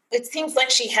it seems like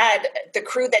she had the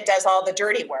crew that does all the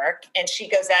dirty work, and she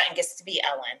goes out and gets to be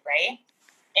Ellen, right?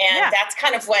 And that's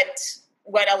kind of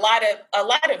what a lot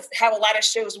of how a lot of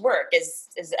shows work is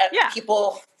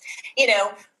people,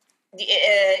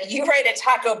 you write a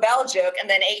Taco Bell joke and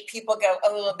then 8 people go,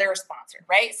 oh, they're sponsored,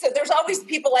 right? So there's always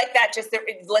people like that, just that,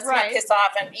 let's not piss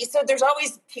off. And so there's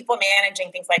always people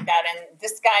managing things like that. And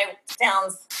this guy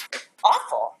sounds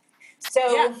awful.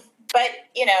 So, but,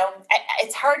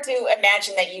 it's hard to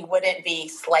imagine that you wouldn't be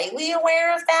slightly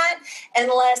aware of that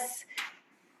unless...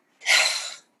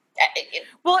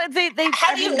 Well,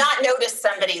 how do you not notice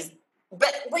somebody's...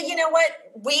 But you know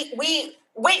what?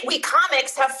 We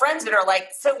comics have friends that are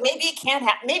like, so maybe it can't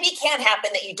happen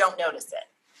that you don't notice it,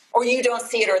 or you don't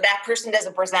see it, or that person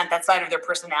doesn't present that side of their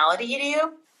personality to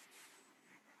you.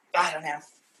 I don't know.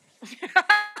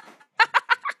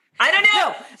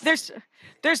 No,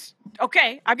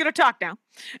 I'm going to talk now.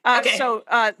 Okay. So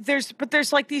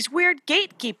there's like these weird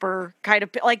gatekeeper kind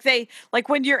of like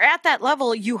when you're at that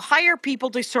level, you hire people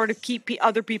to sort of keep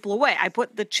other people away. I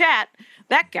put in the chat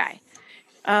that guy.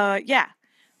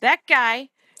 That guy.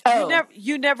 Oh.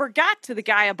 You never got to the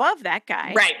guy above that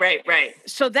guy. Right.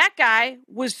 So that guy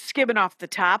was skimming off the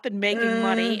top and making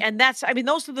money. And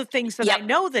those are the things that I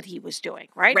know that he was doing,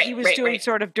 right? He was doing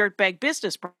sort of dirtbag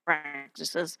business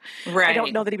practices. Right. I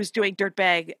don't know that he was doing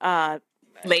dirtbag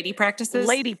lady practices.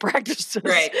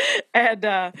 Right.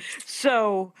 And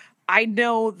so I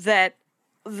know that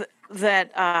I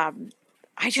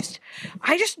just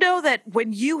know that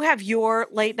when you have your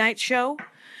late night show,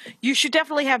 you should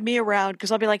definitely have me around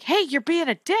because I'll be like, hey, you're being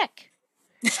a dick.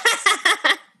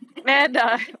 And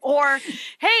or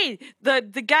hey,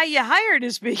 the guy you hired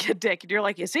is being a dick. And you're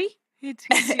like, is he?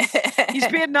 He's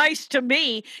being nice to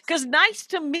me. Because nice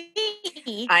to me,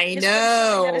 I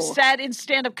know. That is sad in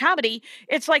stand-up comedy.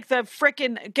 It's like the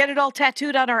frickin' get it all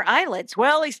tattooed on our eyelids.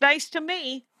 Well, he's nice to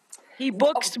me. He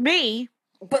books me.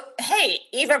 But hey,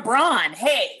 Eva Braun,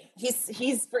 hey, he's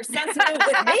sensitive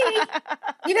with me.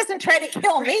 He doesn't try to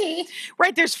kill me.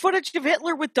 Right, there's footage of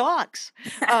Hitler with dogs,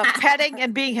 petting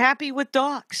and being happy with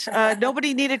dogs.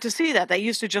 Nobody needed to see that. They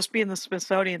used to just be in the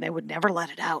Smithsonian. They would never let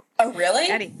it out. Oh,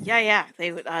 really? Yeah.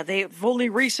 They've only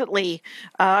recently,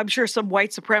 I'm sure some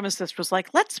white supremacist was like,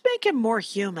 let's make him more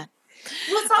human.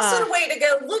 Well, it's also a way to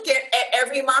go look at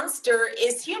every monster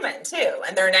is human too,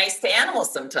 and they're nice to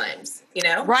animals sometimes, you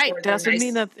know. Right? Doesn't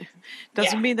mean that.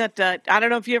 I don't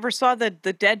know if you ever saw the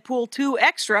Deadpool 2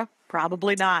 extra.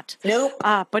 Probably not. Nope.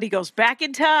 But he goes back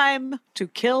in time to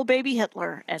kill baby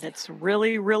Hitler, and it's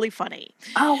really, really funny.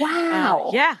 Oh wow!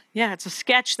 Yeah. It's a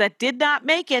sketch that did not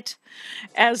make it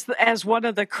as one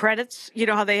of the credits. You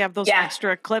know how they have those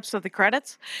extra clips of the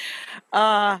credits.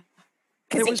 There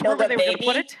was where they were going to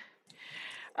put it.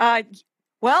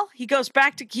 Well, he goes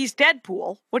back to he's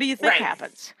Deadpool. What do you think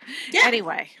happens? Yeah.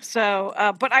 Anyway, so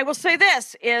but I will say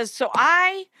this is so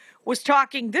I was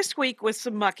talking this week with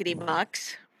some muckety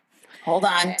mucks. Hold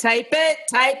on, type it.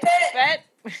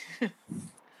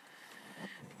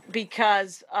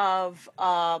 Because of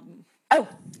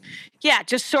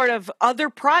just sort of other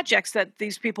projects that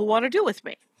these people want to do with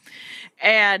me.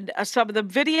 And some of them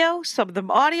video, some of them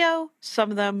audio,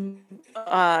 some of them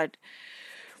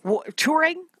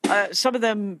touring, some of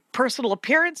them personal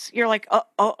appearance. You're like, oh,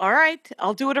 all right,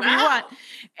 I'll do whatever you want.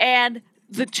 And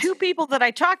the two people that I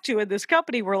talked to in this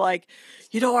company were like,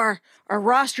 our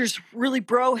roster's really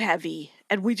bro heavy,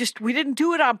 and we didn't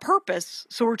do it on purpose,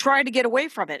 so we're trying to get away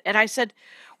from it. And I said,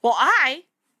 well,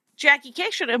 Jackie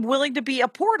Cation, am willing to be a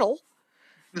portal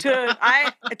to.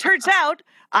 It turns out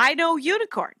I know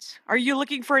unicorns. Are you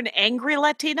looking for an angry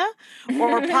Latina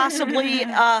or possibly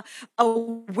a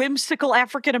whimsical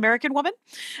African American woman?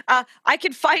 I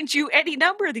can find you any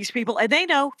number of these people, and they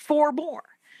know 4 more,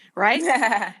 right?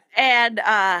 And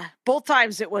both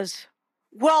times it was,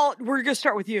 well, we're going to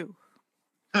start with you.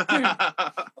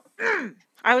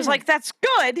 I was like, that's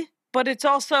good, but it's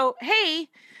also, hey,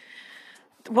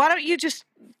 why don't you just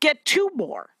get 2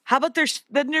 more? How about there's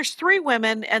 3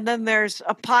 women and then there's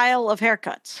a pile of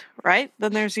haircuts, right?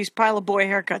 Then there's these pile of boy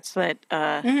haircuts that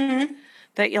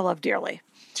that you love dearly.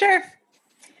 Sure.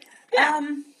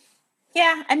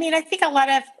 Yeah. I mean, I think a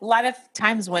lot of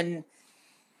times when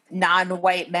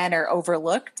non-white men are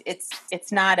overlooked,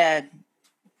 it's not a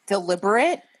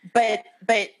deliberate, but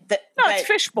it's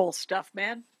fishbowl stuff,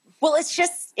 man. Well, it's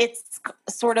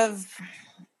sort of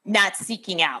not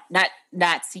seeking out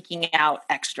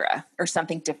extra or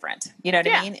something different. You know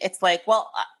what I mean? It's like,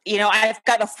 well, I've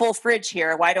got a full fridge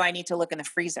here. Why do I need to look in the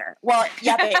freezer? Well,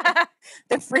 yeah,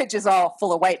 the fridge is all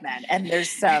full of white men, and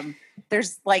there's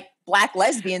like black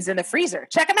lesbians in the freezer.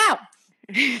 Check them out.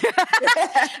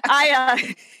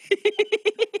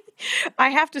 I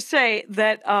have to say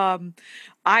that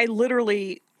I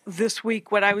literally this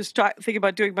week when I was thinking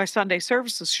about doing my Sunday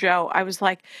services show, I was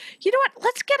like, you know what?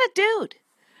 Let's get a dude.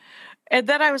 And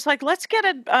then I was like, let's get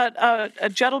a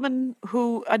gentleman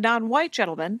a non-white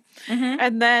gentleman. Mm-hmm.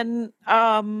 And then,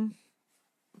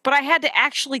 but I had to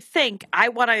actually think,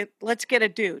 let's get a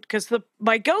dude. Because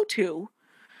my go-to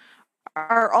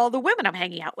are all the women I'm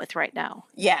hanging out with right now.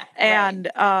 Yeah. And,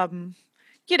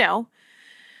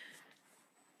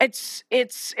 it's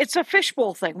a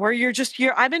fishbowl thing where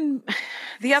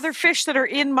the other fish that are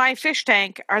in my fish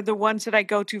tank are the ones that I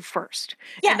go to first.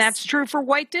 Yes. And that's true for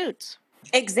white dudes.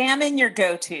 Examine your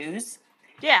go-tos.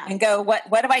 Yeah. And go, what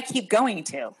do I keep going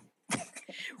to?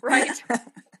 Right.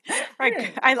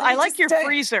 Right. I like your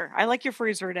freezer. I like your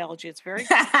freezer analogy. It's very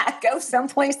good. Go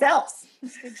someplace else.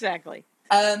 Exactly.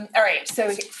 All right.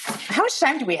 So how much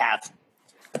time do we have?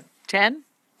 10?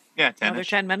 Yeah, 10. Another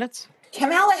 10 minutes?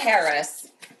 Kamala Harris,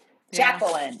 Yeah.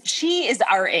 Jacqueline, she is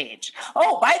our age.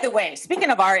 Oh, by the way, speaking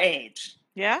of our age,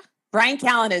 Yeah? Brian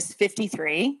Callen is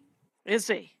 53. Is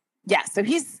he? Yeah, so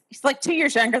he's like 2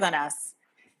 years younger than us.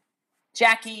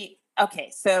 Jackie,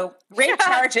 okay, so rape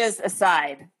charges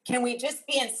aside, can we just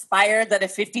be inspired that a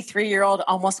 53-year-old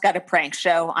almost got a prank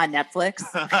show on Netflix?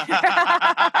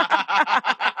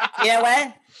 You know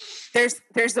what?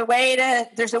 There's a way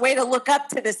to look up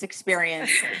to this experience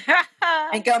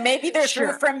and go, maybe there's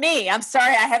room for me. I'm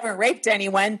sorry I haven't raped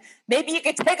anyone. Maybe you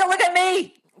could take a look at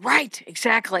me. Right,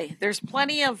 exactly. There's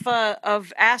plenty of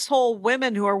asshole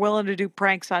women who are willing to do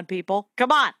pranks on people.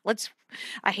 Come on,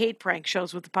 I hate prank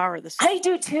shows with the power of the sun. I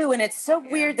do too, and it's so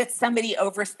weird that somebody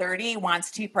over 30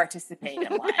 wants to participate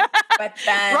in one. But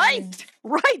then,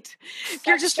 right.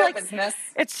 You're just like, business.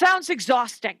 It sounds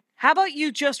exhausting. How about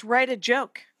you just write a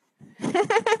joke?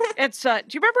 It's do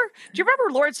you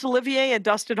remember Laurence Olivier and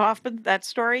Dustin Hoffman, that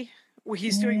story? Where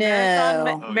he's doing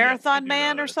Marathon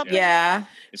Man or something? Yeah.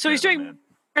 So he's doing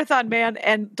Marathon Man,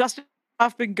 and Dustin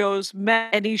Hoffman goes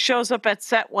and he shows up at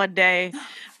set one day,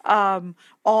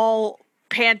 all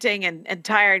panting and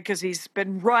tired because he's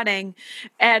been running.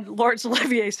 And Laurence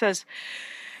Olivier says,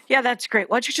 "Yeah, that's great.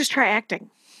 Why don't you just try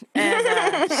acting?"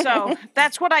 And so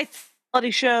that's what reality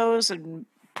shows and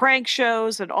prank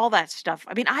shows and all that stuff.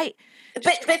 I mean,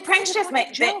 but prank shows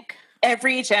make joke.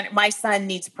 My son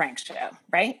needs prank show,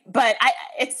 right? But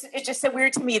it's just so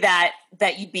weird to me that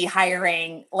you'd be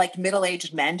hiring like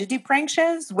middle-aged men to do prank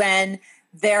shows when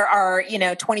there are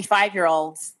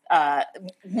 25-year-olds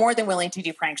more than willing to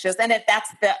do prank shows. And if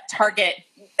that's the target,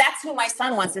 that's who my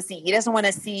son wants to see. He doesn't want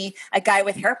to see a guy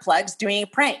with hair plugs doing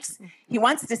pranks. He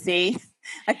wants to see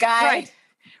a guy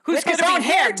who's with his own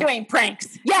hair doing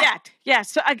pranks. Yeah.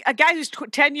 So a guy who's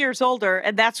 10 years older,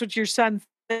 and that's what your son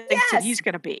thinks that he's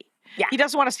going to be. Yeah. He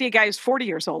doesn't want to see a guy who's 40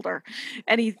 years older,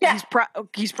 and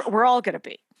we're all going to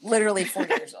be. Literally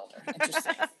 40 years older.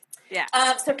 Interesting. Yeah.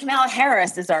 So Kamala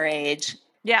Harris is our age.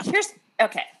 Yeah.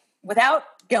 Without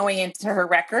going into her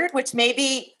record, which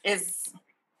maybe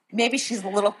she's a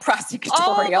little prosecutorial.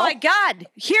 Oh my God.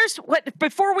 Here's what,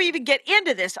 before we even get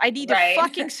into this, I need to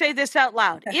fucking say this out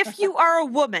loud. If you are a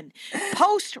woman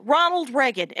post Ronald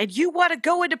Reagan and you want to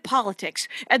go into politics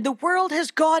and the world has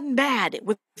gone mad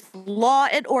with law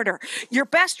and order, your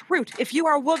best route, if you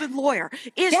are a woman lawyer,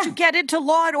 is to get into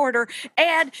law and order,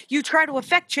 and you try to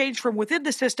affect change from within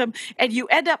the system, and you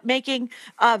end up making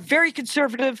very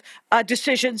conservative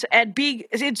decisions and being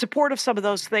in support of some of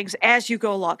those things as you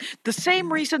go along. The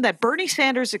same reason that Bernie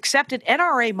Sanders accepted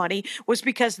NRA money was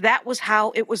because that was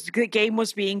how the game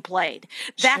was being played.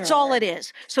 That's all it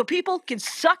is. So people can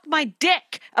suck my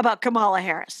dick about Kamala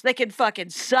Harris. They can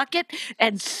fucking suck it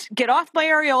and get off my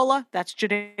areola. That's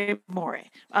Janelle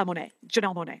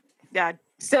Monáe. Yeah.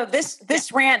 So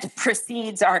this rant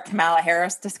precedes our Kamala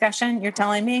Harris discussion, you're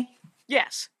telling me?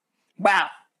 Yes. Wow.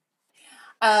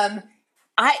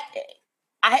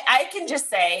 I can just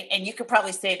say, and you could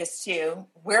probably say this too,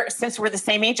 since we're the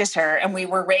same age as her and we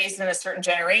were raised in a certain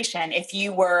generation, if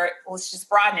you were, let's just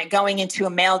broaden it, going into a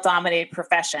male-dominated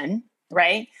profession,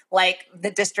 right? Like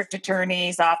the district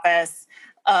attorney's office,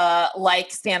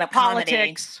 like stand-up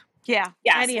politics. Comedy.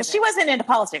 Yeah. She wasn't into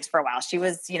politics for a while. She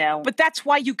was, But that's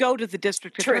why you go to the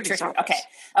district attorney's office.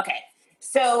 Okay.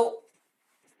 So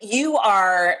you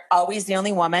are always the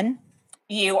only woman.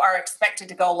 You are expected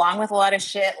to go along with a lot of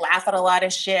shit, laugh at a lot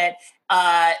of shit.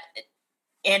 And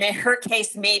in her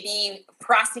case, maybe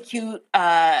prosecute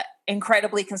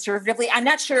incredibly conservatively. I'm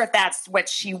not sure if that's what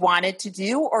she wanted to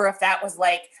do or if that was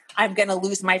like, I'm going to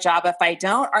lose my job if I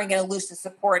don't, or I'm going to lose the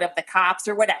support of the cops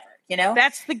or whatever,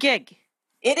 That's the gig.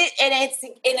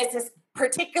 It's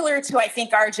particular to, I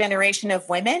think, our generation of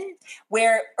women,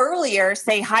 where earlier,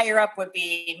 say higher up would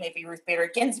be maybe Ruth Bader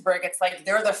Ginsburg. It's like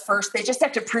they're the first, they just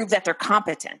have to prove that they're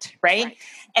competent, right?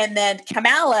 And then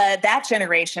Kamala, that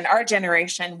generation, our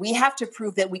generation, we have to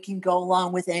prove that we can go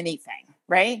along with anything,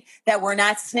 right? That we're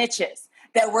not snitches,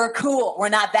 that we're cool. We're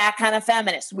not that kind of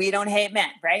feminist. We don't hate men,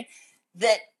 right?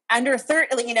 That under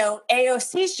 30,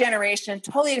 AOC's generation,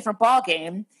 totally different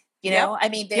ballgame. I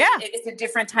mean, it's a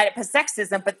different type of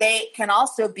sexism, but they can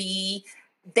also be,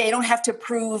 they don't have to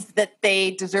prove that they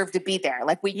deserve to be there.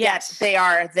 Like they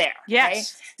are there. Yes. Right?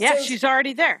 Yes, so she's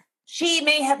already there. She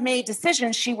may have made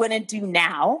decisions she wouldn't do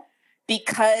now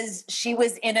because she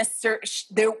was in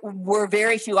there were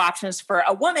very few options for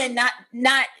a woman,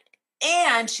 not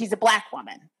and she's a Black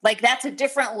woman. Like, that's a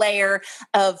different layer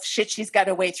of shit she's got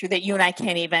to wade through that you and I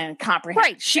can't even comprehend.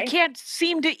 Right. She can't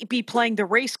seem to be playing the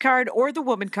race card or the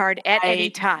woman card at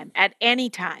any time. At any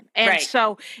time. And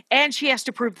so, and she has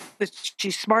to prove that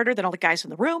she's smarter than all the guys in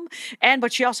the room.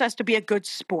 But she also has to be a good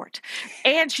sport.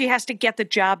 And she has to get the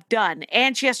job done.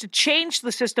 And she has to change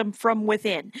the system from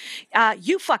within.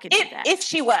 You fucking do that. If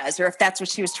she was, or if that's what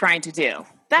she was trying to do.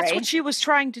 That's what she was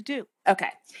trying to do. Okay.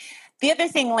 The other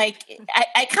thing, like,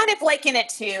 I kind of liken it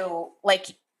to, like,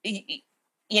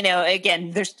 you know, again,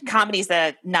 there's comedy's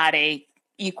not a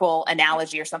equal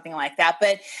analogy or something like that,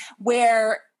 but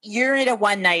where you're at a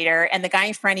one-nighter and the guy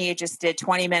in front of you just did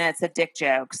 20 minutes of dick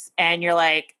jokes and you're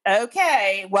like,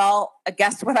 okay, well,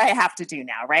 guess what I have to do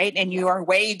now, right? And you are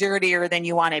way dirtier than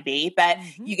you want to be, but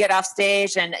you get off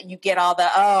stage and you get all the,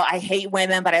 oh, I hate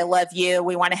women, but I love you.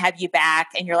 We want to have you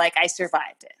back. And you're like, I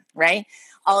survived it, right?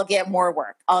 I'll get more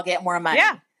work. I'll get more money.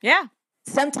 Yeah.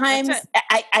 Sometimes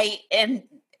I'm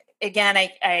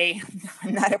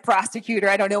not a prosecutor.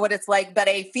 I don't know what it's like, but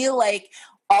I feel like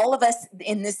all of us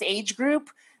in this age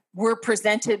group were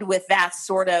presented with that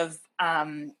sort of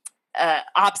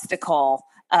obstacle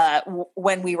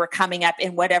when we were coming up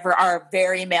in whatever our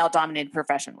very male-dominated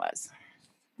profession was.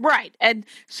 Right. And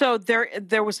so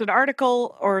there was an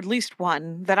article, or at least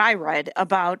one, that I read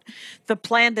about the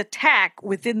planned attack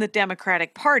within the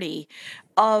Democratic Party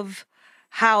of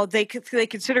how they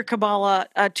consider Kamala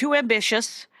too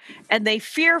ambitious, and they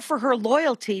fear for her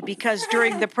loyalty because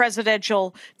during the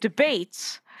presidential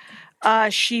debates,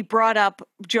 she brought up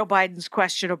Joe Biden's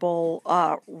questionable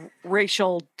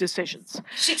racial decisions.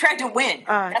 She tried to win.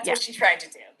 That's what she tried to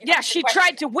do. She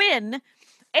tried to win,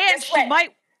 and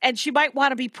she might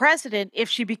want to be president if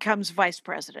she becomes vice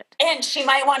president. And she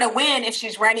might want to win if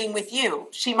she's running with you.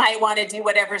 She might want to do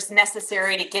whatever's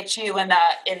necessary to get you in the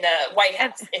White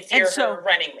House if you're her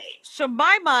running mate. So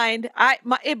my mind,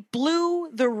 it blew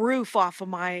the roof off of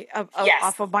my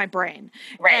brain.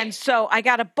 Right. And so I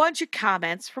got a bunch of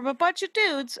comments from a bunch of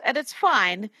dudes, and it's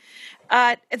fine.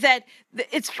 That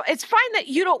it's fine that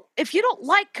if you don't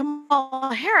like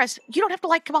Kamala Harris, you don't have to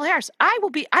like Kamala Harris. I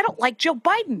don't like Joe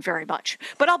Biden very much,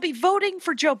 but I'll be voting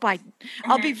for Joe Biden.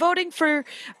 I'll be voting for,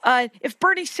 if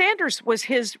Bernie Sanders was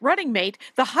his running mate,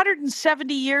 the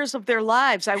 170 years of their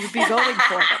lives, I would be voting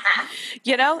for them,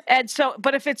 you know? And so,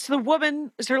 but if it's the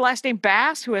woman, is her last name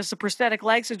Bass, who has the prosthetic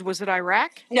legs, was it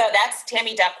Iraq? No, that's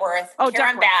Tammy Duckworth. Oh,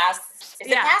 Karen Duckworth. Bass. Is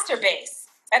it Bass or Bass?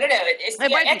 I don't know.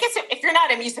 I guess if you're not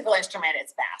a musical instrument,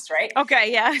 it's Bass, right?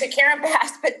 Okay, yeah. So Karen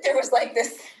Bass, but there was like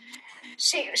this.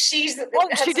 She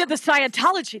did the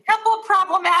Scientology. Couple of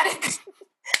problematic.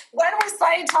 One was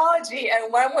Scientology,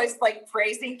 and one was like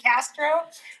praising Castro.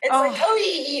 It's like,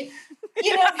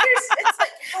 it's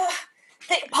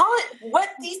like, what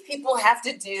these people have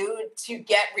to do to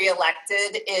get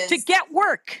reelected is to get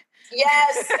work.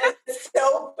 Yes, it's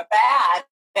so bad.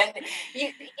 And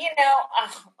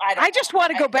I just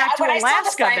want to go back to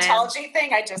Alaska. When I saw the Scientology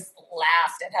thing, I just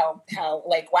laughed at how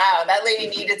like, wow, that lady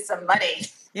needed some money.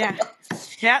 Yeah.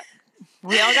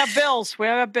 We all got bills.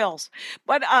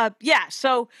 But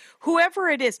so whoever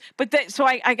it is, so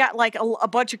I got like a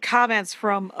bunch of comments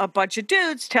from a bunch of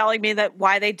dudes telling me that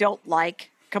why they don't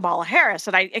like Kamala Harris,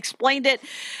 and I explained it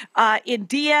in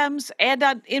DMs and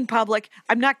in public.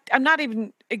 I'm not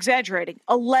even exaggerating.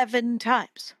 11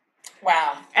 times.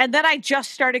 Wow. And then I just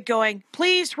started going,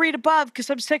 please read above because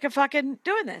I'm sick of fucking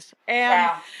doing this. And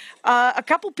a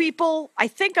couple people, I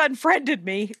think, unfriended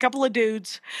me, a couple of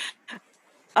dudes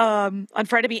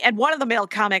unfriended me. And one of the male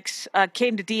comics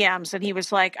came to DMs and he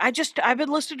was like, I've been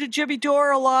listening to Jimmy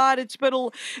Dore a lot. It's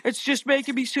just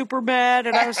making me super mad.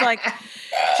 And I was like,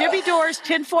 Jimmy Dore's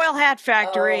Tinfoil Hat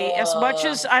Factory, as much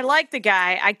as I like the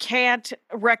guy, I can't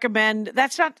recommend,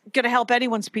 that's not going to help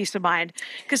anyone's peace of mind.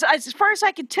 Because as far as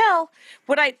I can tell,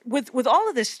 with all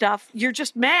of this stuff, you're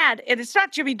just mad. And it's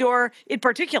not Jimmy Dore in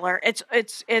particular. It's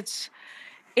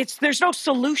there's no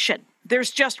solution.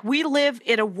 There's just, we live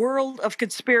in a world of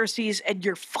conspiracies and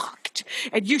you're fucked.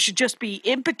 And you should just be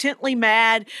impotently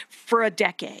mad for a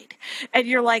decade. And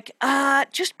you're like,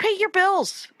 just pay your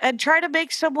bills and try to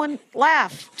make someone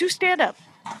laugh. Do stand up.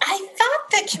 I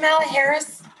thought that Kamala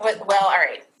Harris was, well, all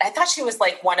right. I thought she was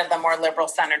like one of the more liberal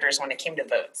senators when it came to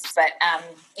votes, but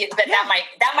that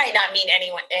might not mean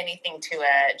anything to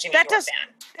a Jimmy Dore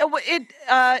fan.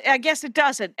 I guess it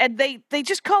doesn't, and they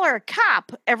just call her a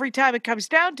cop every time it comes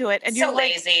down to it. And you're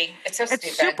lazy. It's so stupid.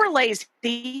 It's super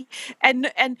lazy,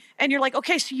 and you're like,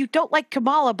 okay, so you don't like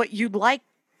Kamala, but you like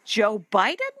Joe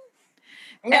Biden?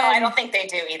 No, I don't think they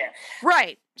do either.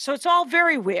 Right. So it's all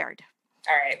very weird.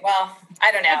 All right. Well,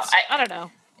 I don't know. I don't know.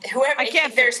 whoever, I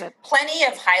can't there's fix it. plenty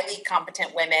of highly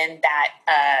competent women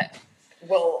that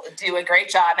will do a great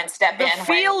job and step The in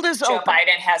field when is Joe open.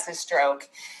 Biden has his stroke.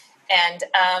 And,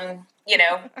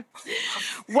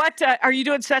 What are you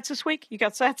doing sets this week? You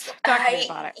got sets? Talk to me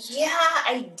about it. Yeah,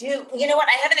 I do. You know what?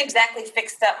 I haven't exactly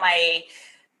fixed up my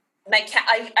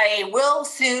I will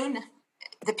soon.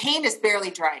 The paint is barely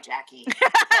dry, Jackie. But,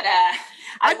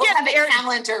 I will have a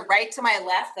calendar right to my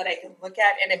left that I can look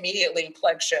at and immediately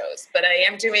plug shows. But I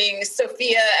am doing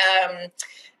Sophia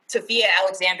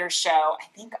Alexander's show, I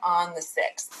think on the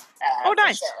 6th. Oh,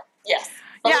 nice. Sure. Yes.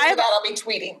 Yeah, I'll be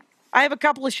tweeting. I have a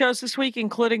couple of shows this week,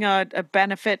 including a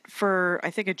benefit for, I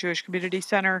think, a Jewish community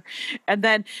center. And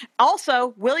then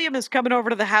also, William is coming over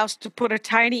to the house to put a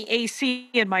tiny AC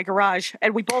in my garage.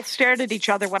 And we both stared at each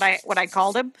other when I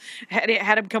called him, had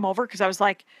him come over, because I was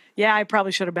like, yeah, I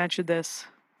probably should have mentioned this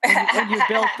when you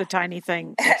built the tiny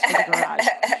thing next to the garage.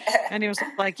 And he was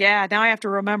like, yeah, now I have to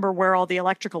remember where all the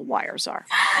electrical wires are.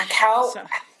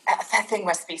 That thing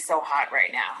must be so hot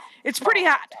right now. It's pretty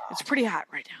hot. It's pretty hot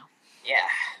right now. Yeah.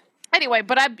 Anyway,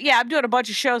 but I'm doing a bunch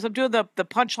of shows. I'm doing the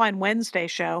Punchline Wednesday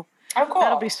show. Oh, cool.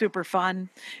 That'll be super fun.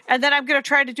 And then I'm going to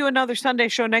try to do another Sunday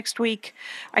show next week.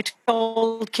 I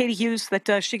told Katie Hughes that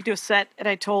she could do a set, and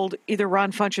I told either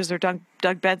Ron Funches or Doug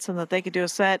Benson that they could do a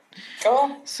set.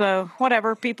 Cool. So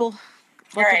whatever, people.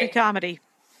 Let there be comedy.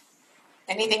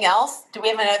 Anything else? Do we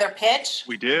have another pitch?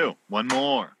 We do. One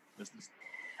more.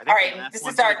 All right, this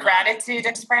is our gratitude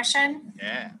expression.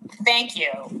 Yeah. Thank you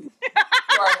to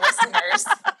our listeners.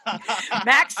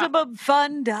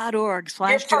 MaximumFun.org/join.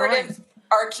 You're part of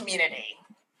our community,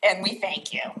 and we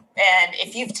thank you. And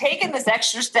if you've taken this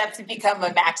extra step to become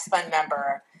a Max Fun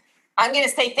member, I'm going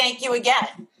to say thank you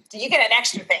again. So you get an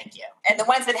extra thank you. And the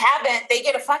ones that haven't, they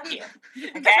get a fuck you.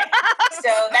 Okay?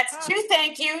 So that's 2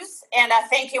 thank yous and a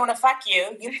thank you and a fuck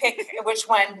you. You pick which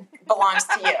one belongs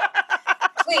to you.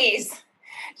 Please.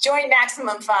 Join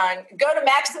Maximum Fun. Go to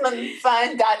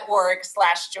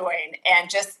MaximumFun.org/join and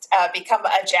just become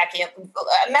a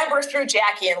member through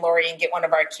Jackie and Lori and get one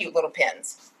of our cute little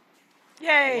pins.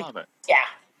 Yay. Love it. Yeah.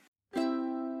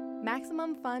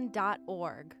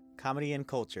 MaximumFun.org. Comedy and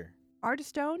culture.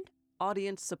 Artist owned.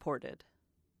 Audience supported.